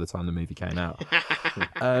metallic by the time the movie came out.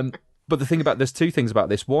 But there's two things about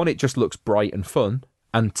this. One, it just looks bright and fun,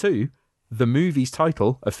 and two, the movie's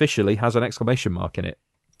title officially has an exclamation mark in it.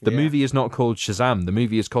 The movie is not called Shazam, the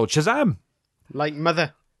movie is called Shazam! Like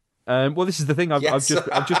Mother. Well, this is the thing. I've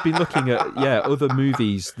just been looking at other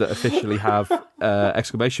movies that officially have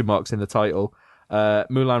exclamation marks in the title.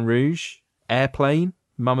 Moulin Rouge, Airplane,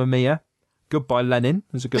 Mamma Mia, Goodbye Lenin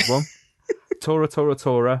is a good one. Tora Tora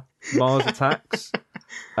Tora, Mars Attacks,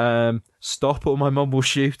 Stop or My Mum Will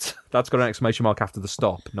Shoot. That's got an exclamation mark after the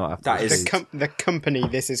stop, not after that the is the company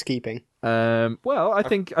this is keeping. Well, I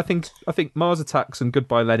think Mars Attacks and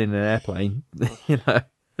Goodbye Lenin and Airplane.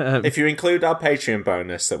 If you include our Patreon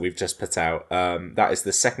bonus that we've just put out, that is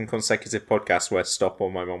the second consecutive podcast where Stop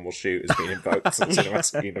or My Mum Will Shoot has been invoked on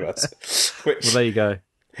Cinematic Universe. Well, there you go.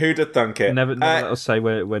 Who'd have thunk it? Never let us say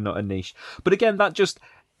we're not a niche. But again,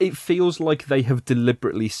 it feels like they have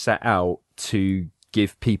deliberately set out to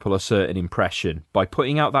give people a certain impression by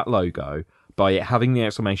putting out that logo, by it having the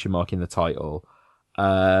exclamation mark in the title.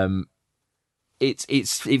 It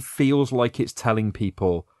feels like it's telling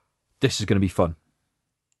people this is going to be fun.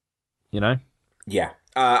 Yeah,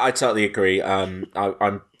 I totally agree. I'm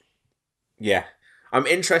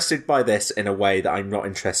interested by this in a way that I'm not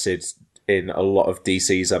interested in a lot of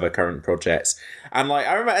DC's other current projects. And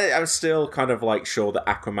I remember I'm still kind of sure that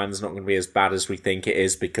Aquaman's not going to be as bad as we think it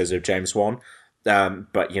is because of James Wan.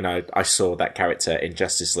 But I saw that character in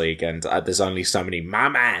Justice League, and there's only so many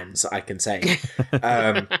mans I can say.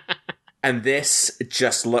 And this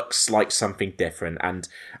just looks like something different. And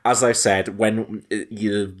as I said, when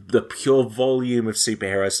the pure volume of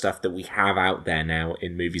superhero stuff that we have out there now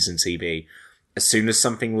in movies and TV, as soon as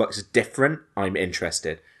something looks different, I'm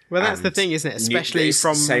interested. Well, that's the thing, isn't it? Especially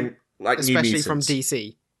from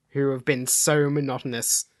DC, who have been so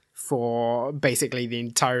monotonous for basically the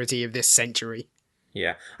entirety of this century.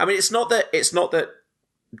 Yeah, I mean, it's not that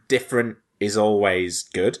different is always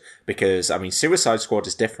good, because Suicide Squad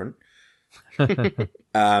is different.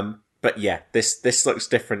 But yeah, this looks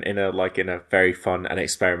different in a very fun and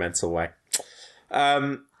experimental way.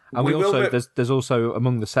 And there's also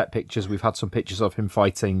among the set pictures, we've had some pictures of him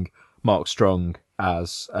fighting Mark Strong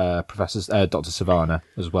as Dr. Sivana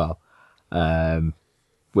as well,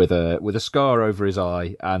 with a scar over his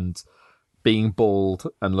eye and being bald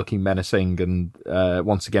and looking menacing, and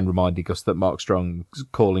once again reminding us that Mark Strong's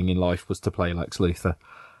calling in life was to play Lex Luthor.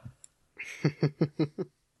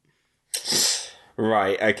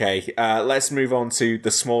 Right, okay. Let's move on to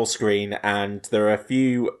the small screen, and there are a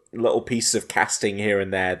few little pieces of casting here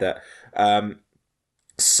and there that,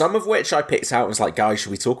 some of which I picked out and was like, guys,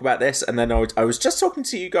 should we talk about this? And then I was just talking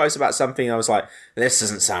to you guys about something, and I was like, this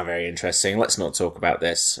doesn't sound very interesting, let's not talk about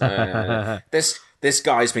this. This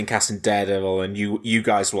guy's been cast in Daredevil, and you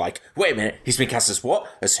guys were like, wait a minute, he's been cast as what?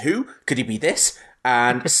 As who? Could he be this?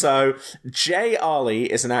 And so Jay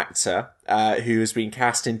Arley is an actor who has been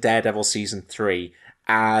cast in Daredevil season 3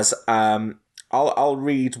 as I'll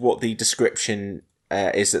read what the description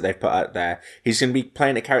is that they've put out there. He's going to be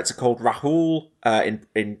playing a character called Rahul,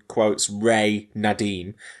 in quotes, Ray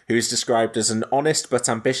Nadeem, who is described as an honest but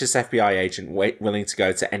ambitious FBI agent willing to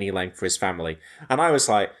go to any length for his family. And I was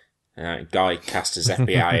like, guy cast as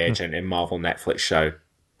FBI agent in Marvel Netflix show,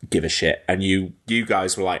 give a shit. And you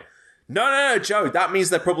guys were like, no, Joe, that means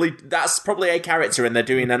that's probably a character and they're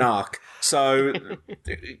doing an arc. So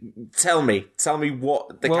tell me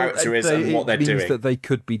what the character is and what they're doing. It means that they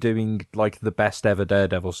could be doing the best ever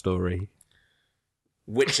Daredevil story.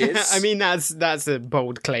 which is... I mean, that's a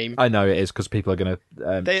bold claim. I know it is, because people are going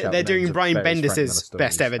to... they're doing Brian Bendis'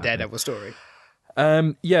 best ever Daredevil story.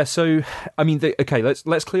 Yeah, so I mean,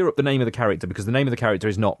 let's clear up the name of the character, because the name of the character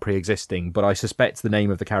is not pre-existing, but I suspect the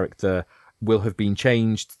name of the character will have been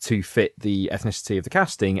changed to fit the ethnicity of the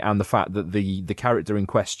casting and the fact that the character in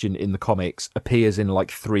question in the comics appears in like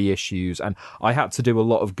 3 issues, and I had to do a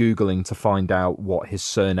lot of Googling to find out what his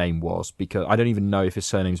surname was, because I don't even know if his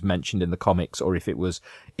surname's mentioned in the comics or if it was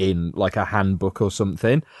in like a handbook or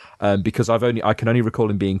something, because I can only recall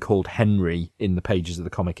him being called Henry in the pages of the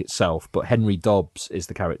comic itself, but Henry Dobbs is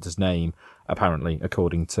the character's name, apparently,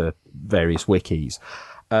 according to various wikis.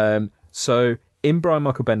 So in Brian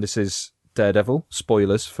Michael Bendis's Daredevil,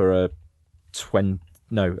 spoilers for a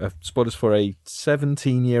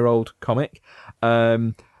 17-year-old comic.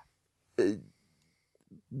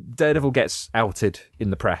 Daredevil gets outed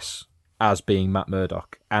in the press as being Matt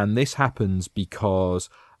Murdock, and this happens because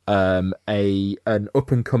an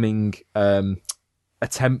up-and-coming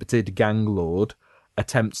attempted gang lord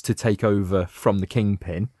attempts to take over from the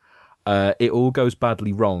Kingpin. It all goes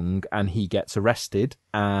badly wrong, and he gets arrested,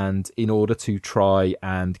 and in order to try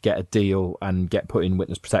and get a deal and get put in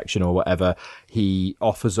witness protection or whatever, he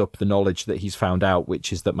offers up the knowledge that he's found out,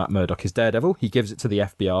 which is that Matt Murdock is Daredevil. He gives it to the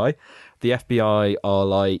FBI. The FBI are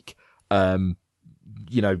like, some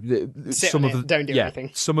of them don't do anything.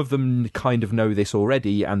 Some of them kind of know this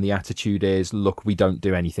already, and the attitude is, look, we don't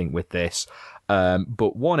do anything with this.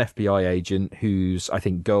 But one FBI agent, whose, I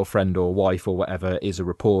think, girlfriend or wife or whatever is a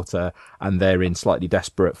reporter, and they're in slightly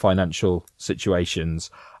desperate financial situations,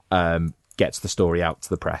 gets the story out to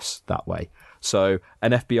the press that way. So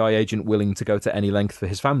an FBI agent willing to go to any length for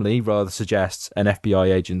his family rather suggests an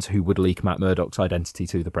FBI agent who would leak Matt Murdock's identity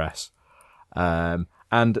to the press. And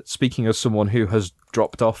speaking as someone who has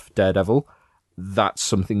dropped off Daredevil, that's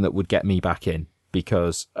something that would get me back in,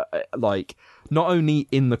 because, not only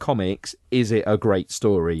in the comics is it a great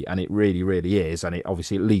story, and it really, really is, and it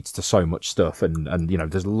obviously it leads to so much stuff, and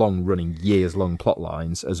there's long-running, years-long plot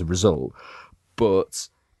lines as a result, but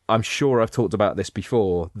I'm sure I've talked about this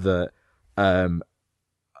before, that I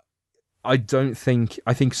think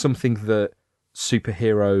something that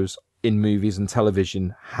superheroes in movies and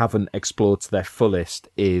television haven't explored to their fullest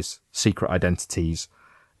is secret identities,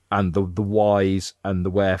 and the whys and the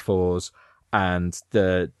wherefores, and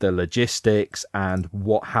the logistics, and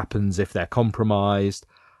what happens if they're compromised.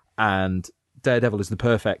 And Daredevil is the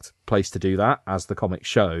perfect place to do that, as the comic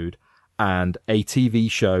showed. And a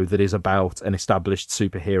TV show that is about an established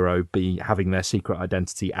superhero having their secret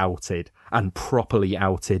identity outed, and properly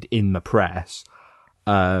outed in the press,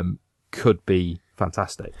 could be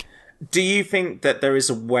fantastic. Do you think that there is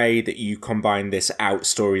a way that you combine this out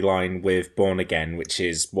storyline with Born Again, which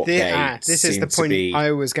is what this is the point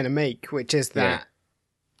I was going to make, which is that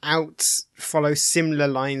Out follows similar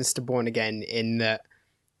lines to Born Again in that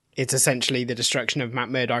it's essentially the destruction of Matt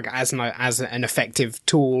Murdock as an effective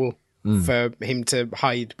tool for him to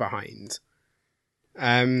hide behind.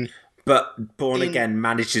 But Born Again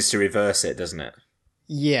manages to reverse it, doesn't it?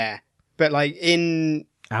 Yeah, but in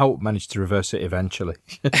Out managed to reverse it eventually.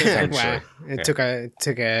 Well, it took a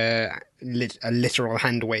literal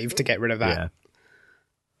hand wave to get rid of that. Yeah.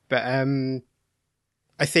 But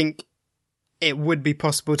I think it would be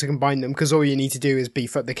possible to combine them, because all you need to do is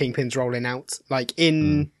beef up the Kingpin's role in Out.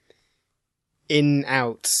 In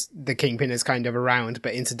Out, the Kingpin is kind of around,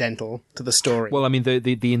 but incidental to the story. Well, I mean,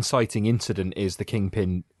 the inciting incident is the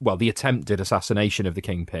Kingpin. Well, the attempted assassination of the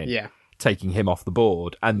Kingpin. Yeah. Taking him off the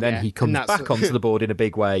board, and then he comes back onto the board in a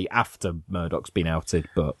big way after Murdoch's been outed.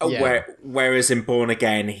 But whereas in Born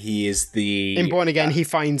Again, he is in Born Again, he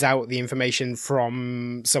finds out the information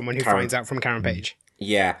from someone who finds out from Karen Page.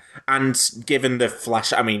 Yeah, and given the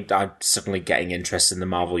Flash, I mean, I'm suddenly getting interested in the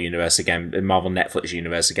Marvel universe again, the Marvel Netflix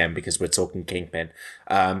universe again, because we're talking Kingpin.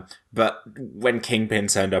 But when Kingpin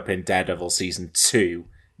turned up in Daredevil season 2,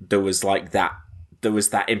 there was that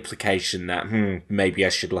implication that maybe I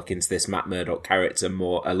should look into this Matt Murdock character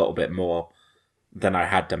a little bit more than I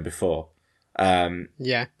had done before.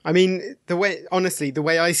 Yeah, I mean, the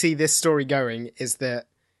way I see this story going is that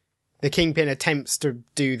the Kingpin attempts to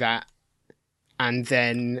do that, and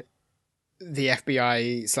then the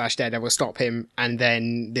FBI / Daredevil stop him, and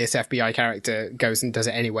then this FBI character goes and does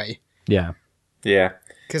it anyway. Yeah. Yeah.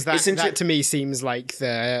 Because that to me seems like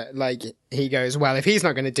he goes, well, if he's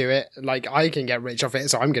not going to do it, I can get rich off it,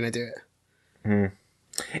 so I'm going to do it.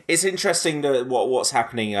 It's interesting that what's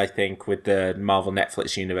happening, I think, with the Marvel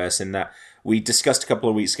Netflix universe, in that we discussed a couple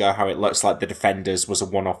of weeks ago how it looks like The Defenders was a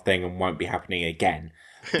one-off thing and won't be happening again.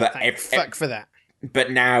 But fuck for that.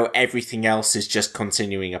 but now everything else is just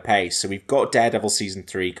continuing apace. So we've got Daredevil season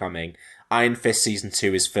 3 coming. Iron Fist season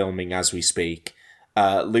 2 is filming as we speak.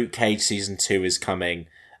 Luke Cage season 2 is coming.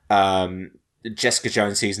 Jessica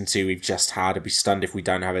Jones season 2 we've just had. I'd be stunned if we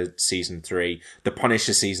don't have a season 3. The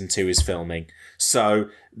Punisher season 2 is filming. So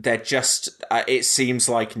they're just, it seems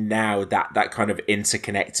like now that kind of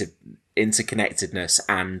interconnectedness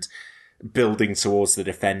and building towards the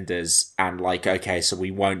Defenders, and like, okay, so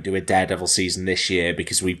we won't do a Daredevil season this year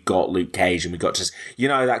because we've got Luke Cage and we've got just,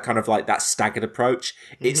 that kind of like that staggered approach.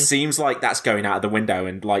 Mm-hmm. It seems like that's going out of the window,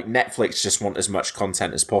 and like Netflix just want as much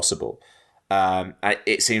content as possible.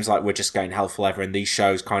 It seems like we're just going hell for leather, and these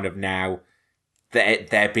shows kind of now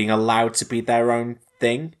they're being allowed to be their own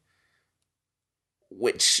thing,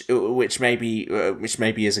 which maybe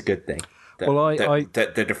is a good thing.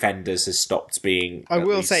 That the Defenders has stopped being. I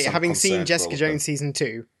will say, having seen Jessica Jones season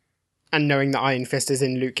 2, and knowing that Iron Fist is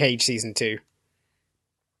in Luke Cage season 2,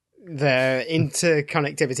 the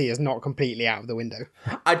interconnectivity is not completely out of the window.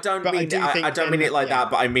 I don't mean it like that,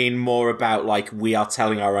 but I mean more about like we are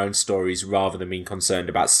telling our own stories rather than being concerned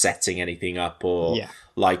about setting anything up or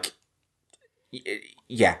like.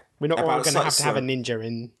 Yeah, we're not all going to have a ninja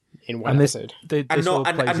in one episode. And not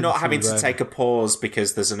having to take a pause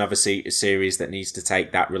because there's another series that needs to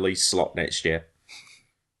take that release slot next year.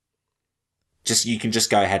 You can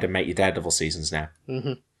just go ahead and make your Daredevil seasons now.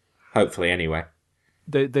 Mm-hmm. Hopefully, anyway.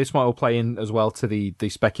 This might all play in as well to the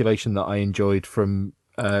speculation that I enjoyed from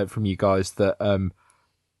you guys that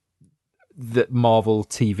that Marvel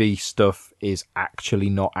TV stuff is actually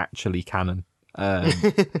not actually canon.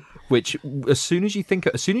 Which as soon as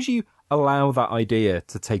you allow that idea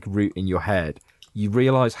to take root in your head, you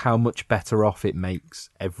realise how much better off it makes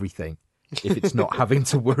everything if it's not having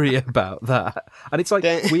to worry about that. And it's like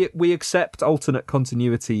we accept alternate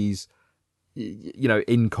continuities,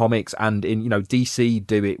 in comics and in DC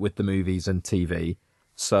do it with the movies and TV.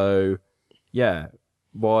 So yeah,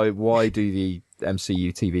 why do the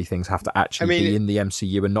MCU TV things have to actually be in the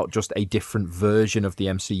MCU and not just a different version of the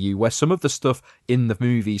MCU, where some of the stuff in the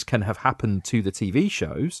movies can have happened to the TV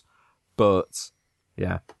shows, but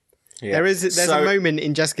yeah. There's a moment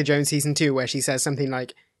in Jessica Jones season 2 where she says something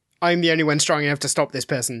like, "I'm the only one strong enough to stop this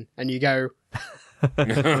person," and you go,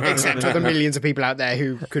 except for the millions of people out there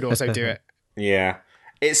who could also do it. Yeah,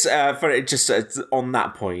 it's on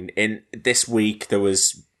that point. In this week, there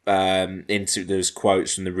was those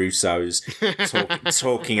quotes from the Russos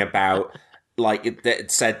talking about like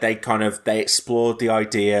that said they explored the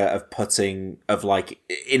idea of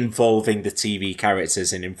involving the TV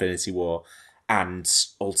characters in Infinity War, and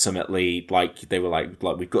ultimately they were like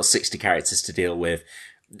we've got 60 characters to deal with.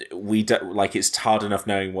 We don't it's hard enough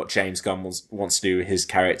knowing what James Gunn wants to do with his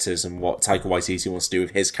characters and what Taika Waititi wants to do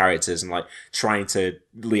with his characters, and trying to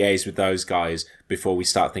liaise with those guys before we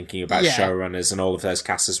start thinking about showrunners and all of those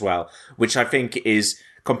casts as well, which I think is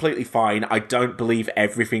completely fine. I don't believe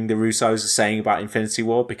everything the Russos are saying about Infinity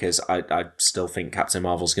War because I still think Captain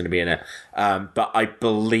Marvel's going to be in it, but I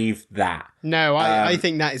believe that. No, I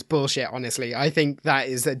think that is bullshit, honestly. I think that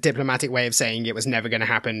is a diplomatic way of saying it was never going to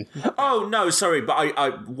happen. Oh, no, sorry, but I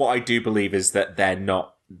what I do believe is that they're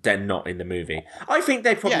not in the movie. I think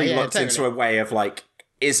they probably looked into a way of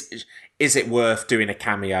is it worth doing a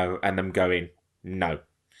cameo, and them going, no.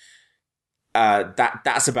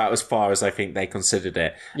 That's about as far as I think they considered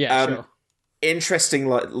it. Yeah, sure.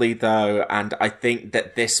 Interestingly, though, and I think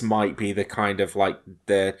that this might be the kind of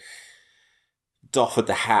the doff of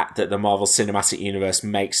the hat that the Marvel Cinematic Universe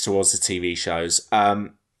makes towards the TV shows.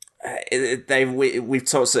 We've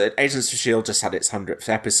talked. Agents of S.H.I.E.L.D. just had its 100th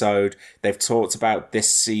episode. They've talked about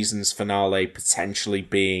this season's finale potentially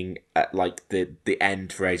being at the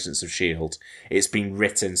end for Agents of S.H.I.E.L.D. It's been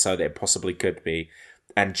written so that it possibly could be.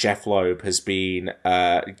 And Jeff Loeb has been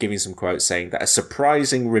giving some quotes saying that a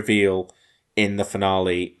surprising reveal in the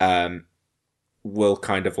finale will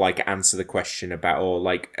kind of answer the question about,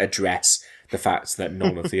 or address the fact that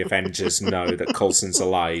none of the Avengers know that Coulson's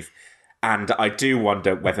alive. And I do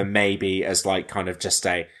wonder whether maybe as kind of just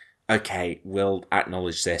okay, we'll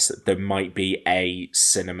acknowledge this, that there might be a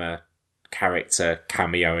cinema character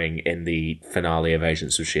cameoing in the finale of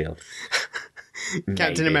Agents of S.H.I.E.L.D.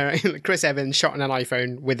 Captain America, Chris Evans shot on an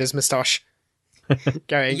iPhone with his moustache,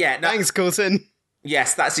 going, thanks, Coulson.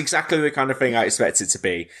 Yes, that's exactly the kind of thing I expect it to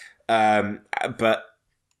be. But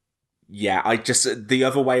yeah, the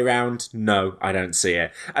other way around, no, I don't see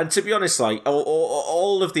it. And to be honest,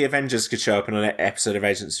 all of the Avengers could show up in an episode of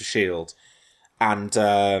Agents of S.H.I.E.L.D.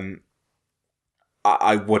 And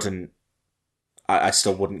I wouldn't I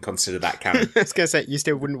still wouldn't consider that canon. I was going to say, you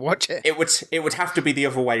still wouldn't watch it. It would have to be the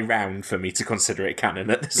other way round for me to consider it canon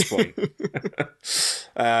at this point.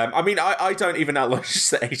 I mean, I don't even acknowledge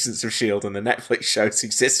that Agents of S.H.I.E.L.D. and the Netflix shows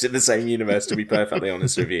exist in the same universe, to be perfectly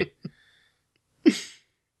honest with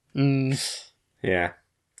you. Yeah.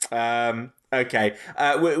 Okay.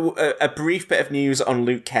 A brief bit of news on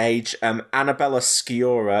Luke Cage. Annabella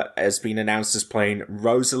Sciorra has been announced as playing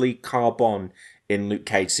Rosalie Carbon in Luke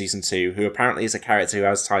Cage Season 2, who apparently is a character who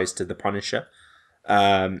has ties to the Punisher.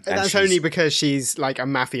 And that's only because she's like a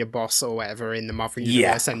mafia boss or whatever in the Marvel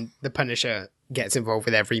Universe, and the Punisher gets involved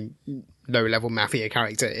with every low-level mafia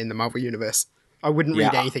character in the Marvel Universe. I wouldn't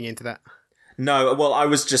read anything into that. No, well, I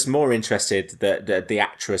was just more interested that the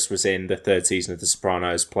actress was in the third season of The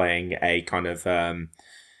Sopranos playing a kind of a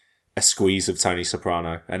squeeze of Tony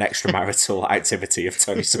Soprano, an extramarital activity of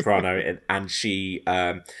Tony Soprano, and she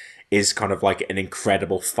is kind of like an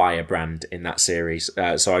incredible firebrand in that series.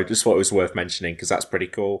 So I just thought it was worth mentioning because that's pretty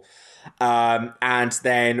cool. And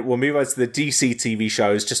then we'll move on to the DC TV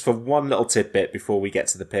shows just for one little tidbit before we get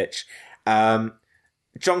to the pitch.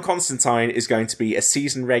 John Constantine is going to be a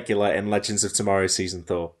season regular in Legends of Tomorrow season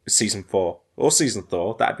 4. Or season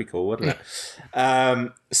Thor. That'd be cool, wouldn't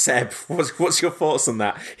it? Seb, what's your thoughts on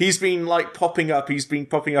that? He's been like popping up. He's been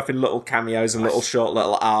popping up in little cameos and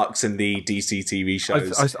little arcs in the DC TV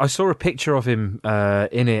shows. I saw a picture of him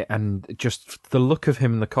in it, and just the look of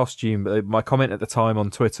him in the costume. My comment at the time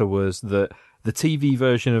on Twitter was that the TV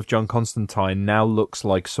version of John Constantine now looks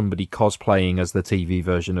like somebody cosplaying as the TV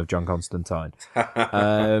version of John Constantine.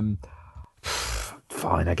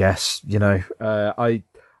 Fine, I guess. You know,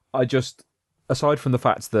 I just, aside from the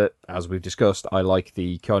fact that, as we've discussed, I like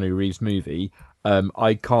the Keanu Reeves movie,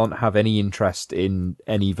 I can't have any interest in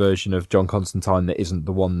any version of John Constantine that isn't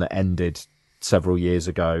the one that ended several years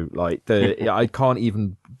ago. Like, I can't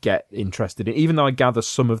even get interested in, even though I gather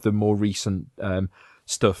some of the more recent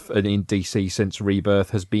stuff in DC since Rebirth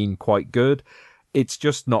has been quite good. It's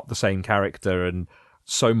just not the same character, and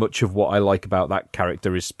so much of what I like about that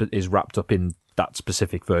character is wrapped up in that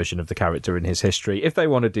specific version of the character in his history. If they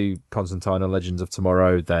want to do Constantine or Legends of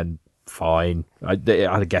Tomorrow, then fine. I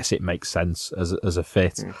guess it makes sense as a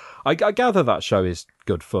fit. I gather that show is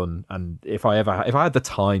good fun, and if I had the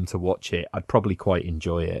time to watch it, I'd probably quite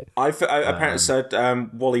enjoy it. I apparently said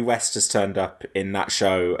Wally West has turned up in that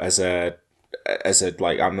show as a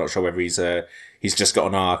like, I'm not sure whether he's just got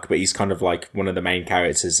an arc, but he's kind of like one of the main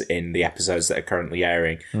characters in the episodes that are currently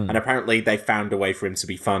airing. And apparently they found a way for him to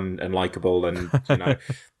be fun and likable, and you know,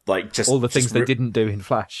 like just all the things they didn't do in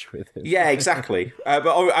Flash with him. Yeah, exactly.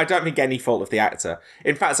 But I don't think any fault of the actor.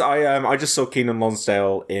 In fact, I just saw Kenan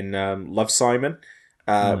Lonsdale in Love, Simon,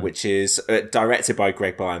 which is directed by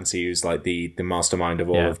Greg Berlanti, who's like the mastermind of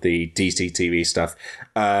all of the DC TV stuff.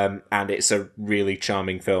 And it's a really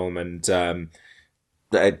charming film, and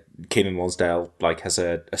Kenan Lonsdale like has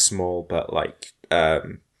a small but like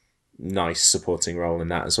nice supporting role in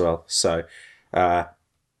that as well. So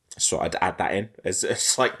I'd add that in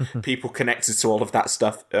as like people connected to all of that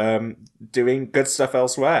stuff doing good stuff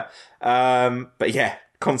elsewhere. But yeah,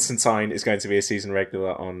 Constantine is going to be a season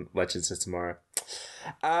regular on Legends of Tomorrow.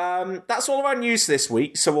 That's all of our news this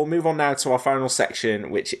week, so we'll move on now to our final section,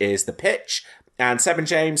 which is the pitch. And Seb and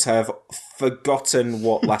James have forgotten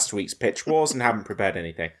what last week's pitch was and haven't prepared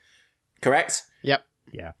anything. Correct? Yep.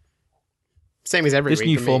 Yeah. Same as every week. This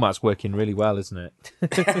new format's working really well, isn't it?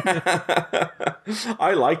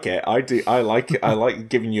 I like it. I do. I like it. I like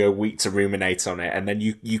giving you a week to ruminate on it, and then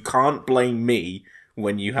you can't blame me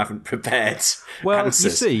when you haven't prepared. Well,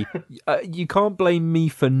 answers. You see, you can't blame me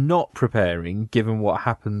for not preparing, given what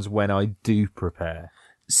happens when I do prepare.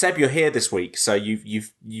 Seb, you're here this week, so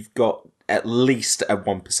you've got at least a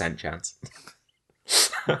 1% chance.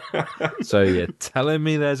 So you're telling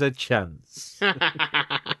me there's a chance?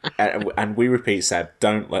 And we repeat, Seb,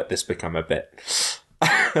 don't let this become a bit.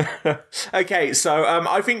 Okay, so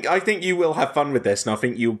I think you will have fun with this, and I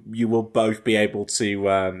think you will both be able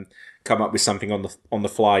to come up with something on the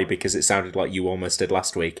fly, because it sounded like you almost did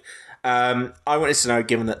last week. I wanted to know,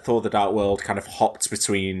 given that Thor: The Dark World kind of hopped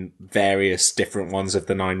between various different ones of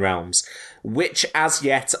the Nine Realms, which as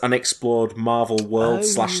yet unexplored Marvel world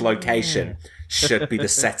 / location should be the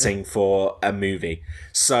setting for a movie.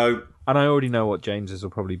 So, and I already know what James's will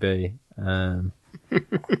probably be. So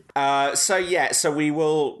we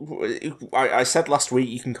will. I said last week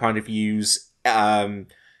you can kind of use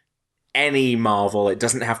any Marvel. It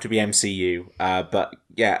doesn't have to be MCU. But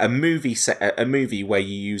yeah, a movie where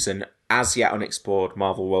you use an as yet unexplored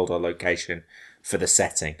Marvel world or location for the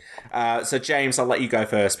setting. So James, I'll let you go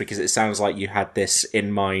first, because it sounds like you had this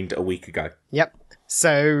in mind a week ago. Yep.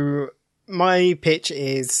 So my pitch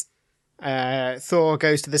is Thor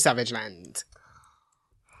goes to the Savage Land.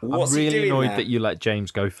 What's I'm he really doing annoyed there? that you let James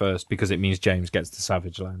go first because it means James gets to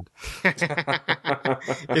Savage Land.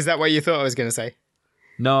 Is that what you thought I was going to say?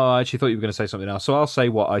 No, I actually thought you were going to say something else. So I'll say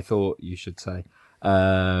what I thought you should say.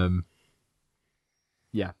 Yeah,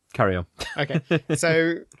 carry on. Okay.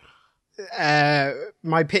 So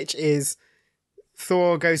my pitch is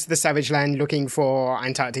Thor goes to the Savage Land looking for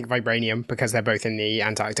Antarctic vibranium because they're both in the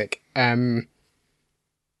Antarctic.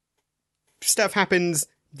 Stuff happens.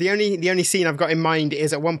 The only scene I've got in mind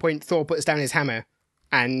is at one point Thor puts down his hammer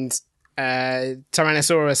and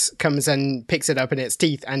Tyrannosaurus comes and picks it up in its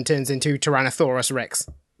teeth and turns into Tyrannosaurus Rex.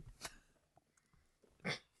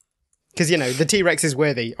 Because, the T-Rex is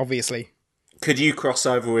worthy, obviously. Could you cross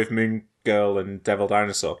over with Moon Girl and Devil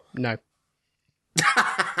Dinosaur? No.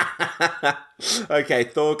 Okay,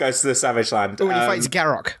 Thor goes to the Savage Land. Oh, and he fights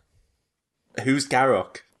Garrock. Who's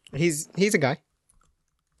Garrock? He's a guy.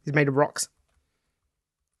 He's made of rocks.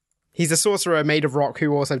 He's a sorcerer made of rock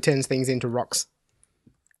who also turns things into rocks.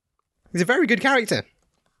 He's a very good character.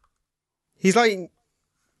 He's like,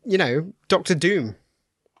 Doctor Doom.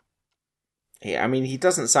 Yeah, I mean, he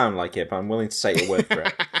doesn't sound like it, but I'm willing to take your word for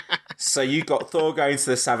it. So you got Thor going to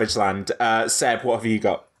the Savage Land. Seb, what have you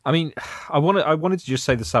got? I mean, I wanted to just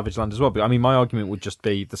say the Savage Land as well, but I mean, my argument would just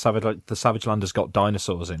be the Savage Land has got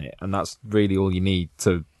dinosaurs in it, and that's really all you need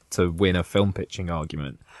to win a film pitching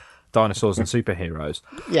argument. Dinosaurs and superheroes.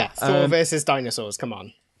 Yeah, Thor versus dinosaurs, come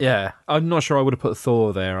on. Yeah, I'm not sure I would have put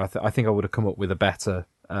Thor there. I think I would have come up with a better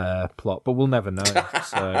plot, but we'll never know.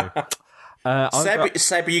 So,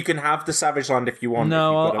 Seb, you can have the Savage Land if you want.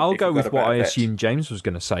 No, if you've got I'll if go you've got with a what better I pitch. assumed James was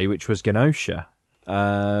going to say, which was Genosha.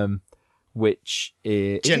 Which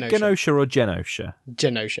is it Genosha. Genosha or Genosha?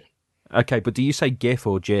 Genosha. Okay, but do you say GIF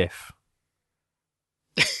or GIF?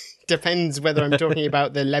 Depends whether I'm talking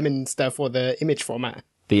about the lemon stuff or the image format.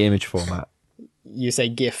 The image format. You say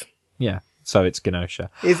GIF. Yeah, so it's Genosha.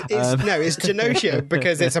 It's Genosha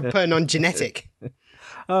because it's a pun on genetic.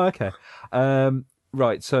 Oh, okay.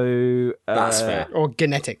 Right, so... That's fair. Or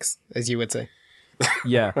genetics, as you would say.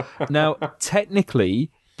 Yeah. Now,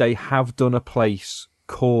 technically, they have done a place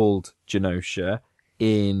called Genosha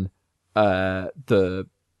in the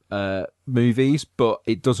movies, but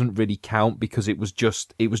it doesn't really count because it was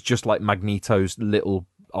just like Magneto's little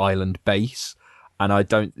island base. And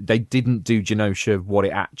they didn't do Genosha what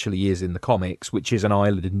it actually is in the comics, which is an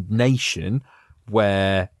island nation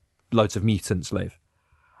where loads of mutants live.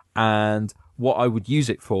 And what I would use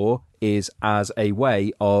it for is as a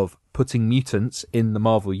way of putting mutants in the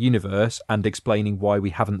Marvel Universe and explaining why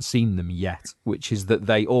we haven't seen them yet, which is that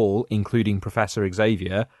they all, including Professor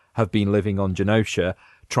Xavier, have been living on Genosha,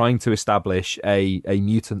 trying to establish a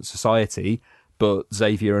mutant society, but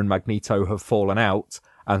Xavier and Magneto have fallen out,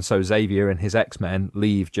 and so Xavier and his X-Men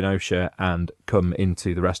leave Genosha and come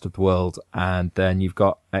into the rest of the world, and then you've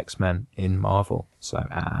got X-Men in Marvel. So,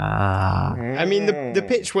 I mean, the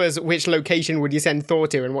pitch was which location would you send Thor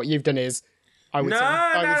to, and what you've done is I would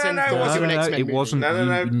send Thor to an X-Men it movie. wasn't.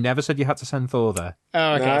 No. You never said you had to send Thor there.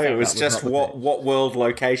 Oh, okay. No, fair it was enough. just what world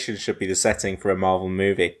location should be the setting for a Marvel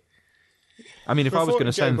movie. I mean, if I was going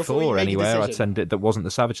to send before you Thor make a anywhere, I'd decision- send it that wasn't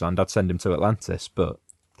the Savage Land. I'd send him to Atlantis, but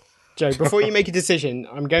Joe, before you make a decision,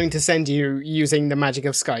 I'm going to send you, using the magic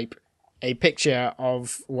of Skype, a picture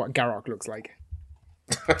of what Garrock looks like.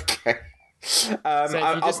 Okay. So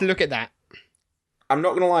if you just look at that. I'm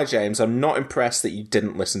not going to lie, James. I'm not impressed that you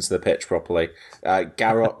didn't listen to the pitch properly.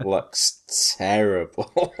 Garrett looks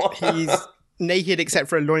terrible. He's naked except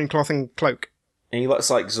for a loincloth and cloak. He looks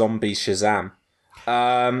like zombie Shazam. He's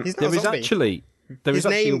not there a is zombie. actually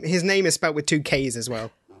His name is spelled with two K's as well.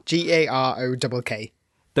 Garok.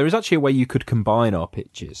 there is actually a way you could combine our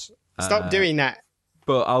pitches. Stop doing that.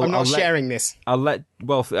 But I'm not sharing this. I was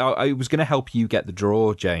going to help you get the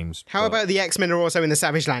draw, James. How about the X-Men are also in the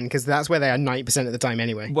Savage Land? Because that's where they are 90% of the time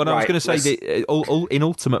anyway. Well, I was Right, going to say that in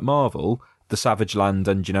Ultimate Marvel, the Savage Land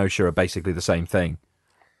and Genosha are basically the same thing.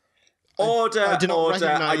 Order, I do not order.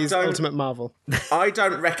 recognise Ultimate Marvel. I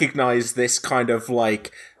don't recognise this kind of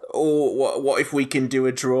like, what if we can do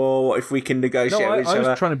a draw? What if we can negotiate No, with each I other?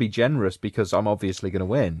 was trying to be generous because I'm obviously going to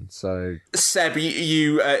win. So Seb,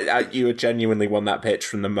 you genuinely won that pitch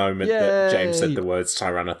from the moment that James said Yay. the words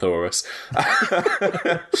Tyrannosaurus.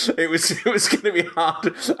 it was going to be a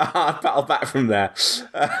hard battle back from there.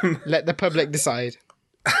 Let the public decide.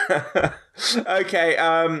 Okay,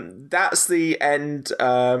 that's the end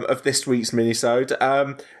of this week's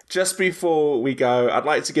minisode. Just before we go, I'd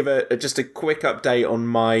like to give just a quick update on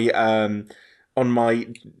my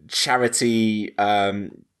charity.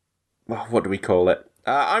 What do we call it?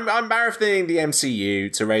 I'm marathoning the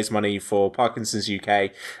MCU to raise money for Parkinson's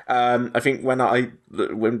UK. I think when I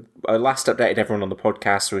last updated everyone on the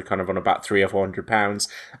podcast, we we're kind of on about £300 or £400.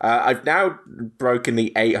 I've now broken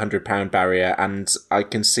the £800 barrier, and I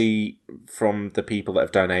can see from the people that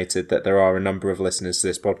have donated that there are a number of listeners to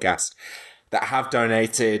this podcast that have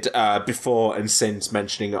donated before and since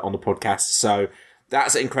mentioning it on the podcast. So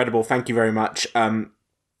that's incredible. Thank you very much.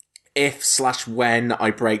 If/when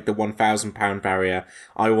I break the £1,000 barrier,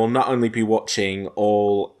 I will not only be watching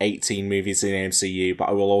all 18 movies in the MCU, but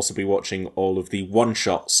I will also be watching all of the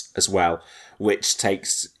one-shots as well, which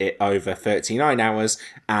takes it over 39 hours.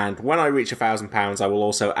 And when I reach £1,000, I will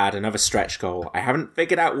also add another stretch goal. I haven't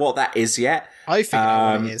figured out what that is yet. I figured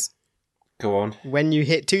out what it is. Go on. When you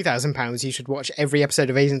hit £2,000, you should watch every episode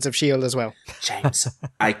of Agents of S.H.I.E.L.D. as well. James,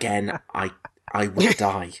 again, I would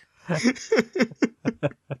die.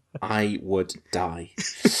 I would die.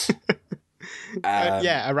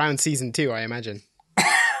 Around season 2, I imagine.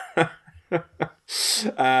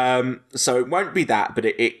 So it won't be that, but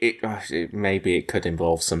it maybe it could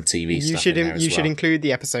involve some TV stuff. You should include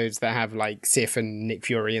the episodes that have like Sif and Nick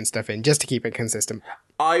Fury and stuff in, just to keep it consistent.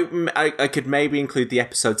 I could maybe include the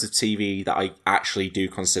episodes of TV that I actually do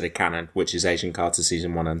consider canon, which is Agent Carter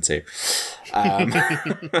season 1 and 2.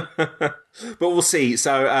 But we'll see.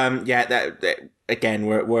 So again,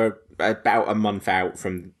 we're about a month out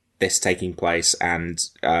from this taking place, and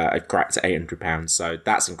I've cracked £800, so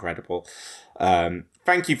that's incredible.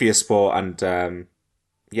 Thank you for your support, and I'll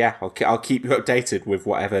keep you updated with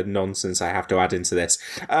whatever nonsense I have to add into this.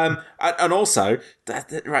 And also,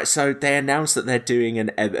 right, so they announced that they're doing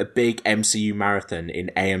a big MCU marathon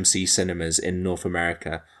in AMC cinemas in North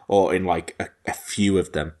America, or in like a few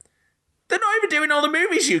of them. They're not even doing all the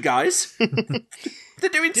movies, you guys. They're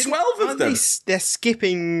doing 12 of them. They're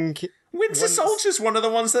skipping... Winter Soldier's one of the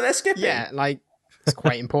ones that they're skipping. Yeah, like, it's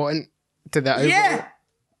quite important to the overall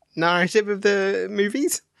narrative of the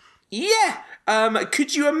movies. Yeah.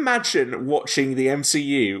 Could you imagine watching the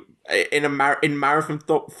MCU in in marathon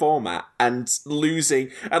format and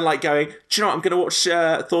losing and like going, do you know what, I'm going to watch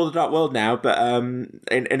Thor: The Dark World now, but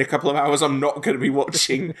in a couple of hours I'm not going to be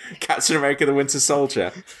watching Captain America: The Winter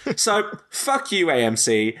Soldier. So fuck you,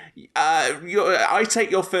 AMC. I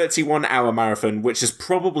take your 31-hour marathon, which has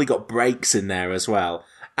probably got breaks in there as well,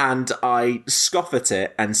 and I scoff at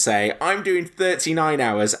it and say, I'm doing 39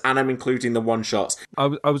 hours and I'm including the one-shots.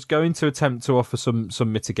 I was going to attempt to offer some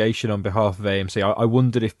mitigation on behalf of AMC. I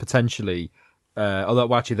wondered if potentially,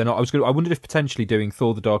 although actually they're not, I wondered if potentially doing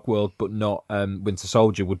Thor: The Dark World but not Winter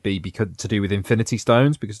Soldier would be to do with Infinity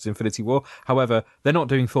Stones, because it's Infinity War. However, they're not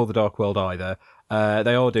doing Thor: The Dark World either.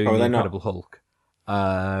 They are doing The Incredible Hulk.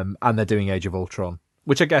 And they're doing Age of Ultron,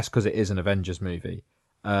 which I guess because it is an Avengers movie.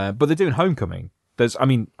 But they're doing Homecoming.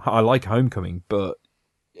 I like Homecoming, but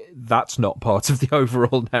that's not part of the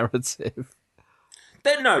overall narrative.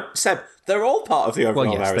 Seb, they're all part of the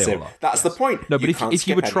overall narrative. That's the point. No, but if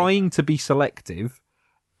you were trying to be selective,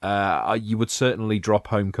 you would certainly drop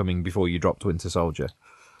Homecoming before you dropped Winter Soldier.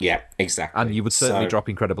 Yeah, exactly. And you would certainly drop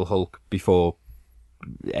Incredible Hulk before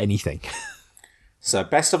anything. So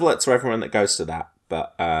best of luck to everyone that goes to that,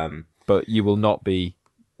 but you will not be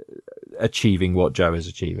achieving what Joe is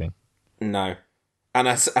achieving. No. And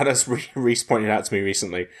as Reese pointed out to me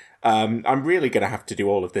recently, I'm really going to have to do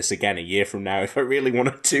all of this again a year from now if I really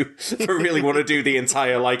want to do the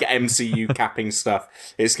entire like MCU capping stuff.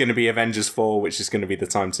 It's going to be Avengers 4, which is going to be the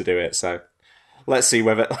time to do it. So let's see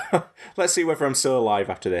whether I'm still alive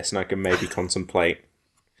after this, and I can maybe contemplate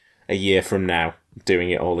a year from now doing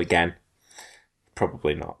it all again.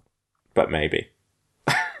 Probably not, but maybe.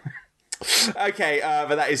 Okay,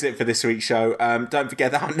 but that is it for this week's show. Don't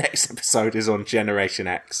forget that our next episode is on Generation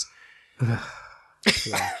X.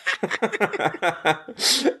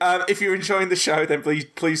 If you're enjoying the show, then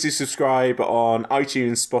please do subscribe on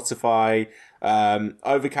iTunes, Spotify,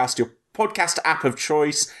 Overcast, your podcast app of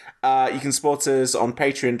choice. You can support us on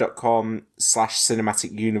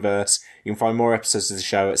patreon.com/cinematic universe. You can find more episodes of the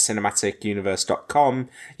show at cinematicuniverse.com.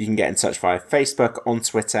 You can get in touch via Facebook, on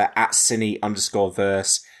Twitter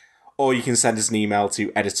 @cine_verse. Or you can send us an email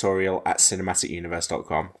to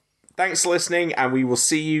editorial@cinematicuniverse.com. Thanks for listening, and we will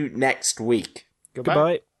see you next week.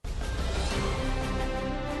 Goodbye.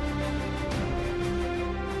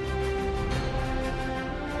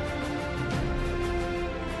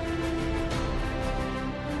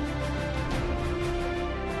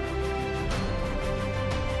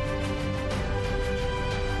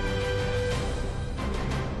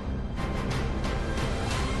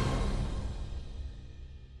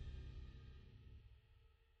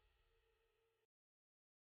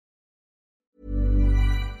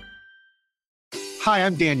 Hi,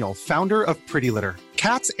 I'm Daniel, founder of Pretty Litter.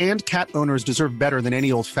 Cats and cat owners deserve better than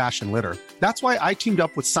any old-fashioned litter. That's why I teamed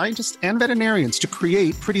up with scientists and veterinarians to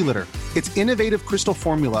create Pretty Litter. Its innovative crystal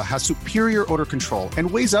formula has superior odor control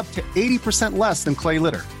and weighs up to 80% less than clay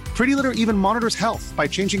litter. Pretty Litter even monitors health by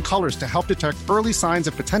changing colors to help detect early signs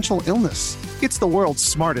of potential illness. It's the world's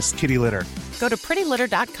smartest kitty litter. Go to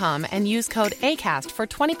prettylitter.com and use code ACAST for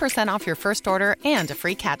 20% off your first order and a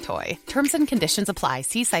free cat toy. Terms and conditions apply.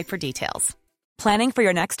 See site for details. Planning for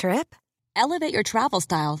your next trip? Elevate your travel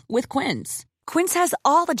style with Quince. Quince has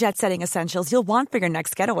all the jet-setting essentials you'll want for your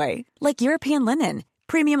next getaway, like European linen,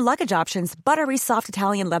 premium luggage options, buttery soft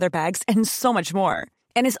Italian leather bags, and so much more.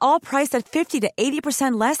 And is all priced at 50 to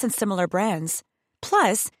 80% less than similar brands.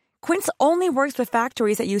 Plus, Quince only works with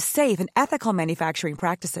factories that use safe and ethical manufacturing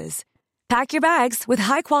practices. Pack your bags with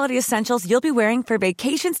high-quality essentials you'll be wearing for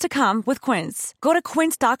vacations to come with Quince. Go to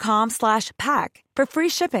quince.com/pack for free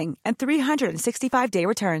shipping and 365-day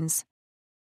returns.